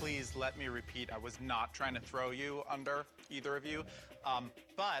ideas. And please let me repeat, I was not trying to throw you under, either of you.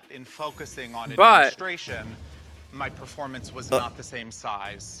 But in focusing on administration, my performance was not the same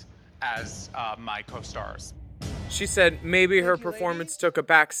size as my co-stars. She said maybe her performance took a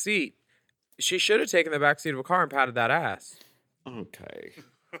back seat. She should have taken the back seat of a car and patted that ass. Okay.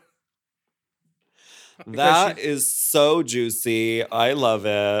 That is so juicy. I love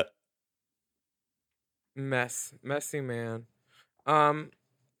it. Messy man.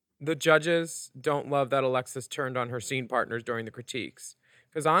 The judges don't love that Alexis turned on her scene partners during the critiques.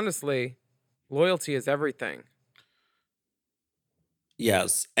 Because honestly, loyalty is everything.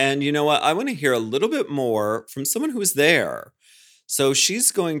 Yes. And you know what? I want to hear a little bit more from someone who was there. So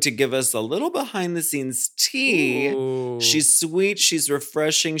she's going to give us a little behind the scenes tea. Ooh. She's sweet. She's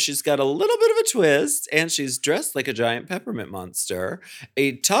refreshing. She's got a little bit of a twist. And she's dressed like a giant peppermint monster.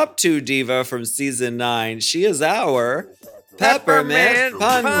 A top 2 diva from season 9. She is our Peppermint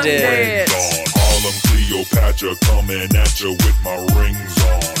Pundit. Harlem Cleopatra coming at you with my rings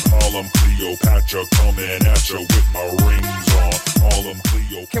on. Harlem Cleopatra coming at you with my rings on. Harlem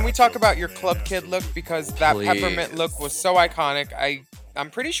Cleopatra. Can we talk about your Club Kid look? Because that Please. peppermint look was so iconic. I'm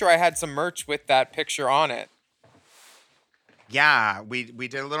pretty sure I had some merch with that picture on it. Yeah, we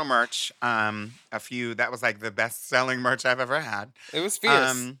did a little merch. A few, that was like the best selling merch I've ever had. It was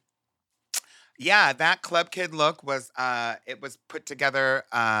fierce. Yeah, that Club Kid look was it was put together.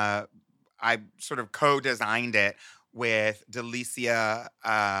 I sort of co-designed it with Delicia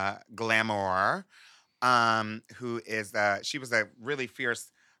Glamour. who is she was a really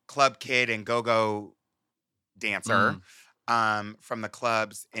fierce club kid and go-go dancer from the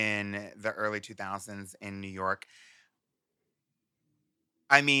clubs in the early 2000s in New York.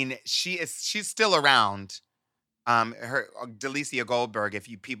 I mean, she's still around. Her Delicia Goldberg, if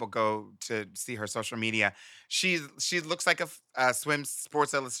you people go to see her social media, she looks like a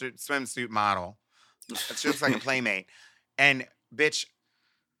Sports Illustrated swimsuit model. She looks like a playmate. And bitch,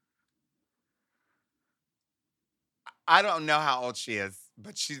 I don't know how old she is,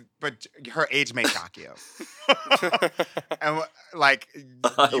 but her age may shock you. And like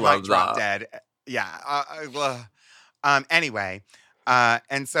you might drop dead. Yeah. Anyway,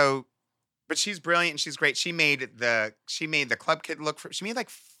 and so. But she's brilliant and she's great. She made the Club Kid look she made like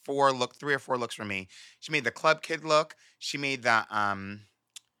 3 or 4 looks for me. She made the Club Kid look. She made the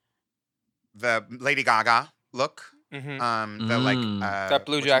Lady Gaga look. That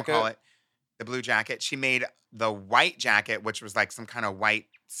blue jacket. The blue jacket. She made the white jacket, which was like some kind of white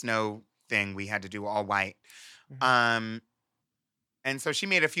snow thing. We had to do all white. And so she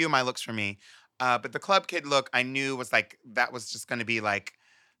made a few of my looks for me. But the Club Kid look, I knew was like that was just going to be like.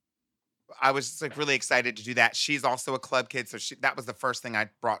 I was just like really excited to do that. She's also a club kid, so that was the first thing I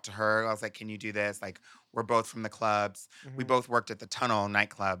brought to her. I was like, "Can you do this?" Like, we're both from the clubs. We both worked at the Tunnel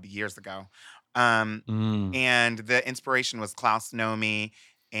nightclub years ago, and the inspiration was Klaus Nomi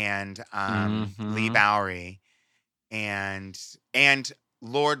and Lee Bowery, and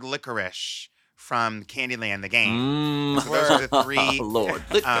Lord Licorice from Candyland the Game. So those are the 3 Lord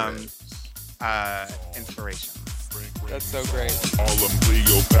Licorice inspirations. That's so great. Harlem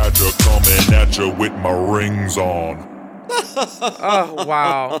Cleopatra coming at you with my rings on. Oh,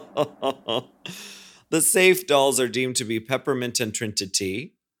 wow. The safe dolls are deemed to be Peppermint and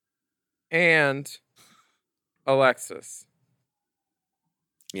Trinity. And Alexis.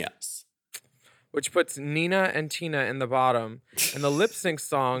 Yes. Which puts Nina and Tina in the bottom. And the lip sync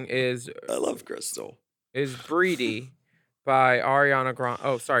song is... I love Crystal. Is Greedy by Ariana Grande.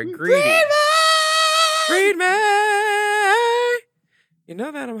 Oh, sorry. Greedy. Read me. You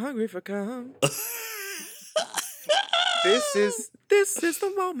know that I'm hungry for cum. This is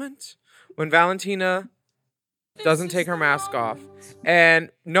the moment when Valentina doesn't take her mask off, and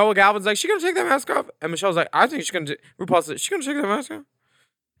Noah Galvin's like, "She gonna take that mask off?" And Michelle's like, "I think she's gonna." RuPaul said, "She's gonna take that mask off."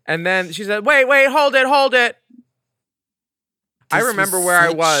 And then she said, "Wait, hold it." I remember where I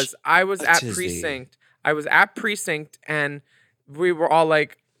was. I was at precinct. I was at precinct, and we were all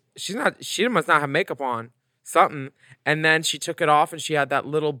like, She must not have makeup on. Something. And then she took it off and she had that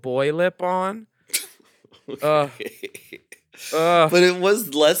little boy lip on. But it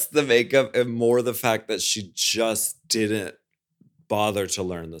was less the makeup and more the fact that she just didn't bother to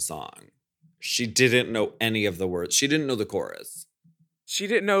learn the song. She didn't know any of the words. She didn't know the chorus. She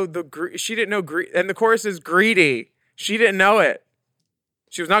didn't know and the chorus is greedy. She didn't know it.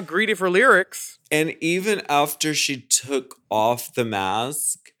 She was not greedy for lyrics. And even after she took off the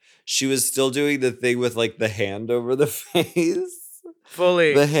mask, she was still doing the thing with like the hand over the face.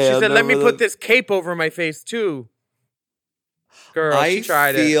 Fully. She said, "Let me put this cape over my face too." Girl, she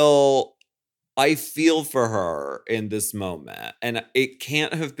tried it. I feel for her in this moment. And it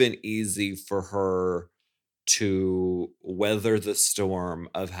can't have been easy for her to weather the storm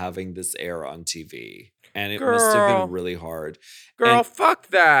of having this air on TV. And it must have been really hard. Girl, fuck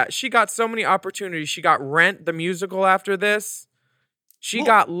that. She got so many opportunities. She got Rent, the musical, after this. She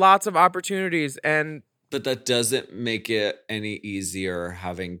got lots of opportunities. But that doesn't make it any easier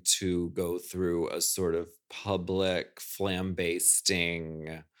having to go through a sort of public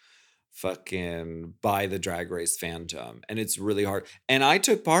flambasting fucking by the Drag Race fandom. And it's really hard. And I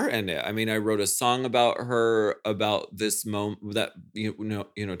took part in it. I mean, I wrote a song about her, about this moment that,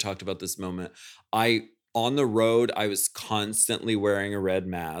 talked about this moment. On the road, I was constantly wearing a red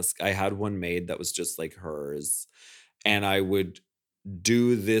mask. I had one made that was just like hers. And I would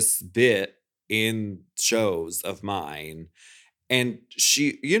do this bit in shows of mine. And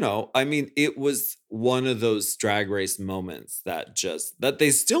she, it was one of those Drag Race moments that they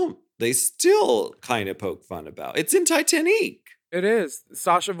still kind of poke fun about. It's in Titanic. It is.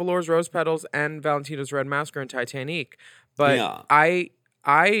 Sasha Velour's Rose Petals and Valentina's Red Mask are in Titanic. But yeah.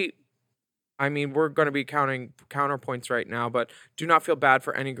 I mean, we're going to be counting counterpoints right now, but do not feel bad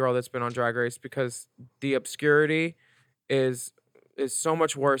for any girl that's been on Drag Race because the obscurity is so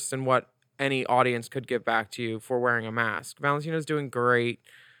much worse than what any audience could give back to you for wearing a mask. Valentina's doing great.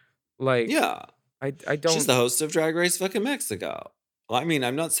 Like, yeah, I don't. She's the host of Drag Race fucking Mexico. Well, I mean,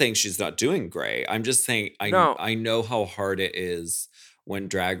 I'm not saying she's not doing great. I'm just saying I know how hard it is when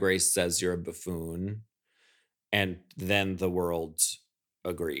Drag Race says you're a buffoon, and then the world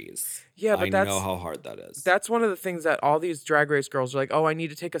agrees. Yeah, but I know how hard that is. That's one of the things that all these Drag Race girls are like, oh, I need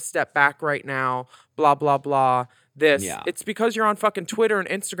to take a step back right now, blah, blah, blah. Yeah. It's because you're on fucking Twitter and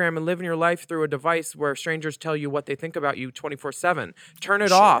Instagram and living your life through a device where strangers tell you what they think about you 24/7. Turn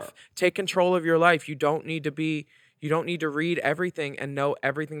it off. Take control of your life. You don't need to read everything and know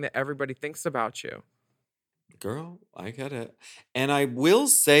everything that everybody thinks about you. Girl, I get it. And I will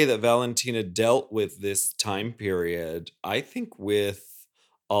say that Valentina dealt with this time period, I think, with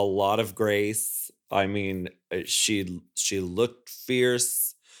a lot of grace. I mean, she looked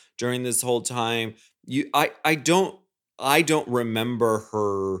fierce during this whole time. I don't remember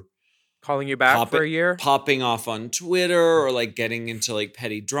her calling you back for a year, popping off on Twitter, or like getting into like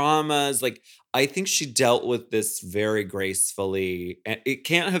petty dramas. Like, I think she dealt with this very gracefully, and it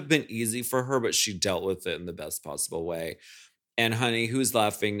can't have been easy for her, but she dealt with it in the best possible way. And honey, who's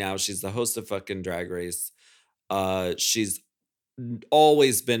laughing now? She's the host of fucking Drag Race. She's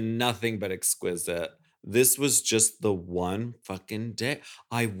always been nothing but exquisite. This was just the one fucking day.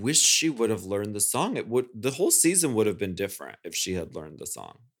 I wish she would have learned the song. The whole season would have been different if she had learned the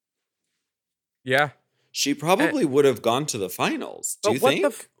song. Yeah. She probably would have gone to the finals. Do you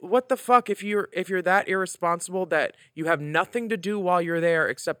think? What the fuck if you're that irresponsible that you have nothing to do while you're there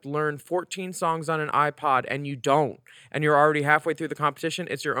except learn 14 songs on an iPod and you don't, and you're already halfway through the competition?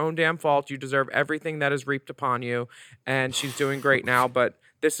 It's your own damn fault. You deserve everything that is reaped upon you. And she's doing great now, but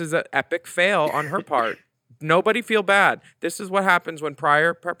this is an epic fail on her part. Nobody feel bad. This is what happens when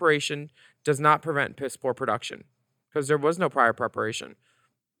prior preparation does not prevent piss poor production, because there was no prior preparation.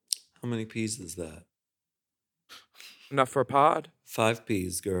 How many P's is that? Enough for a pod. 5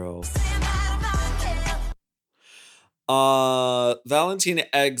 P's, girl. Valentina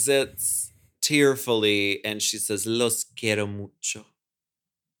exits tearfully and she says, "Los quiero mucho."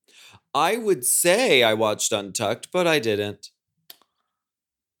 I would say I watched Untucked, but I didn't.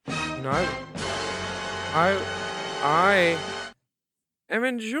 No, I am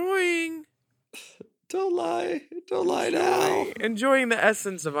enjoying. Don't lie. Don't lie now. Enjoying the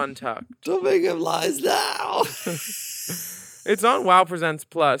essence of Untucked. Don't make him lies now. It's on WoW Presents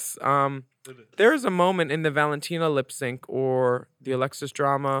Plus. There's a moment in the Valentina lip sync or the Alexis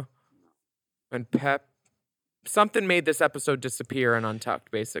drama and Pep. Something made this episode disappear in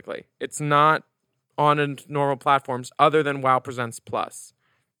Untucked, basically. It's not on normal platforms other than WoW Presents Plus.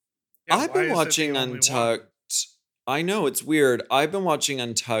 Yeah, I've been watching Untucked. I know, it's weird. I've been watching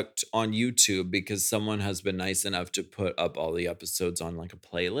Untucked on YouTube because someone has been nice enough to put up all the episodes on like a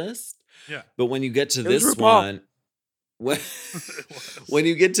playlist. Yeah. But when you get to this one, when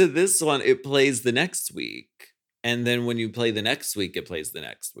you get to this one, it plays the next week. And then when you play the next week, it plays the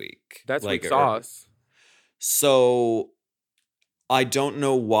next week. That's like sauce. So I don't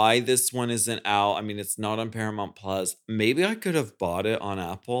know why this one isn't out. I mean, it's not on Paramount Plus. Maybe I could have bought it on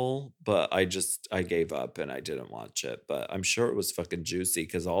Apple, but I gave up and I didn't watch it. But I'm sure it was fucking juicy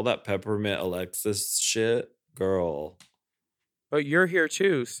because all that Peppermint Alexis shit, girl. But you're here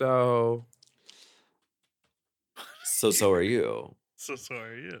too, so. So are you. So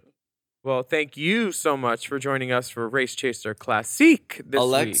are you. Well, thank you so much for joining us for Race Chaser Classique this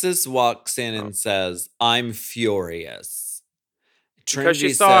Alexis week. walks in and says, "I'm furious." Because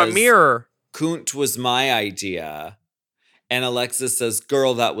she saw a mirror. Kunt was my idea. And Alexis says,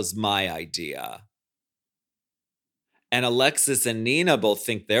 "Girl, that was my idea." And Alexis and Nina both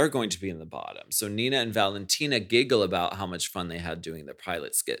think they're going to be in the bottom. So Nina and Valentina giggle about how much fun they had doing the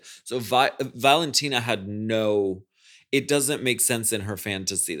pilot skit. So Valentina had it doesn't make sense in her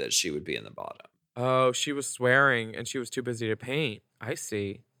fantasy that she would be in the bottom. Oh, she was swearing and she was too busy to paint. I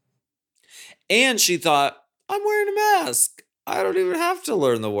see. And she thought, I'm wearing a mask. I don't even have to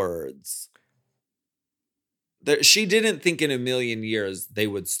learn the words. She didn't think in a million years they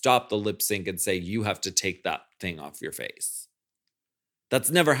would stop the lip sync and say, you have to take that thing off your face.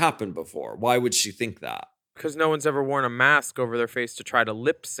 That's never happened before. Why would she think that? Because no one's ever worn a mask over their face to try to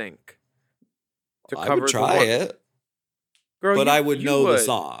lip sync. I would try it. Girl, but I would know the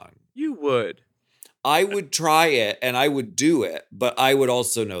song. You would. I would try it and I would do it, but I would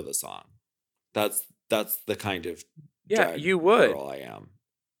also know the song. That's the kind of you would. girl I am.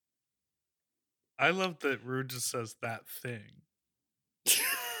 I love that Rue just says that thing.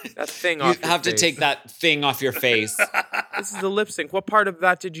 That thing off You have to take that thing off your face. This is the lip sync. What part of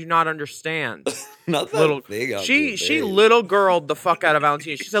that did you not understand? Not that thing off your face. She little girled the fuck out of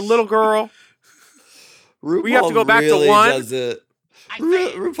Valentina. She said, little girl. RuPaul we have to go back really to one.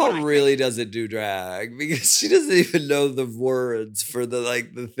 RuPaul really doesn't do drag because she doesn't even know the words for the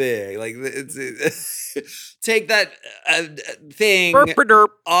thing. Like it's take that thing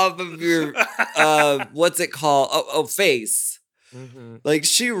off of your what's it called? Oh, face. Like,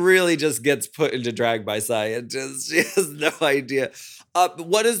 she really just gets put into drag by scientists. She has no idea.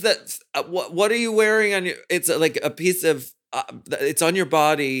 What is that? What are you wearing on your? It's like a piece of. It's on your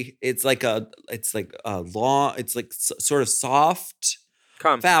body. It's like a long. It's like sort of soft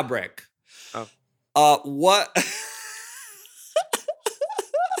fabric. Oh. What?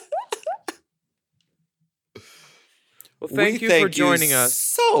 Well, thank you for joining us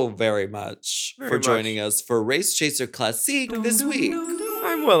so very much joining us for Race Chaser Classique this week.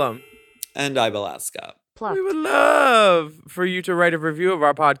 I'm Willem. And I'm Alaska. We would love for you to write a review of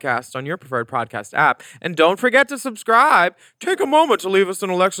our podcast on your preferred podcast app. And don't forget to subscribe. Take a moment to leave us an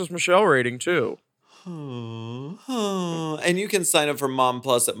Alexis Michelle rating, too. And you can sign up for Mom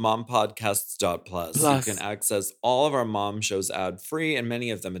Plus at mompodcasts.plus. You can access all of our mom shows ad-free and many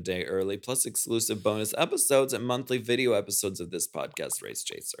of them a day early, plus exclusive bonus episodes and monthly video episodes of this podcast, Race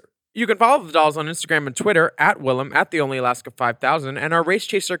Chaser. You can follow the dolls on Instagram and Twitter at Willem, at The Only Alaska 5000, and our Race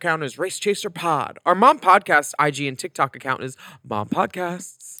Chaser account is Race Chaser Pod. Our Mom Podcast IG and TikTok account is Mom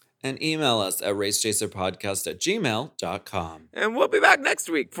Podcasts. And email us at racechaserpodcast@gmail.com. And we'll be back next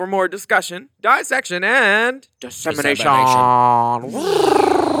week for more discussion, dissection, and dissemination.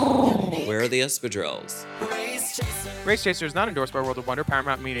 Where are the espadrilles? Race Chaser is not endorsed by World of Wonder,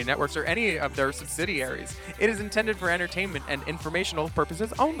 Paramount Media Networks, or any of their subsidiaries. It is intended for entertainment and informational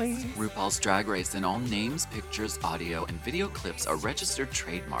purposes only. RuPaul's Drag Race and all names, pictures, audio, and video clips are registered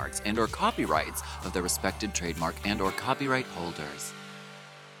trademarks and or copyrights of their respected trademark and or copyright holders.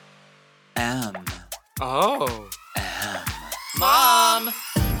 Mom!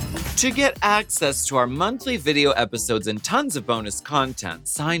 To get access to our monthly video episodes and tons of bonus content,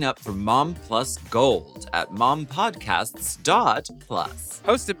 sign up for Mom Plus Gold at mompodcasts.plus.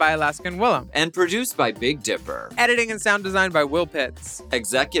 Hosted by Alaska and Willem. And produced by Big Dipper. Editing and sound design by Will Pitts.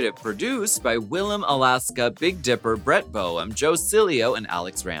 Executive produced by Willem, Alaska, Big Dipper, Brett Boehm, Joe Cilio, and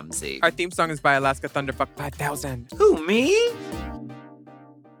Alex Ramsey. Our theme song is by Alaska Thunderfuck 5000. Who, me?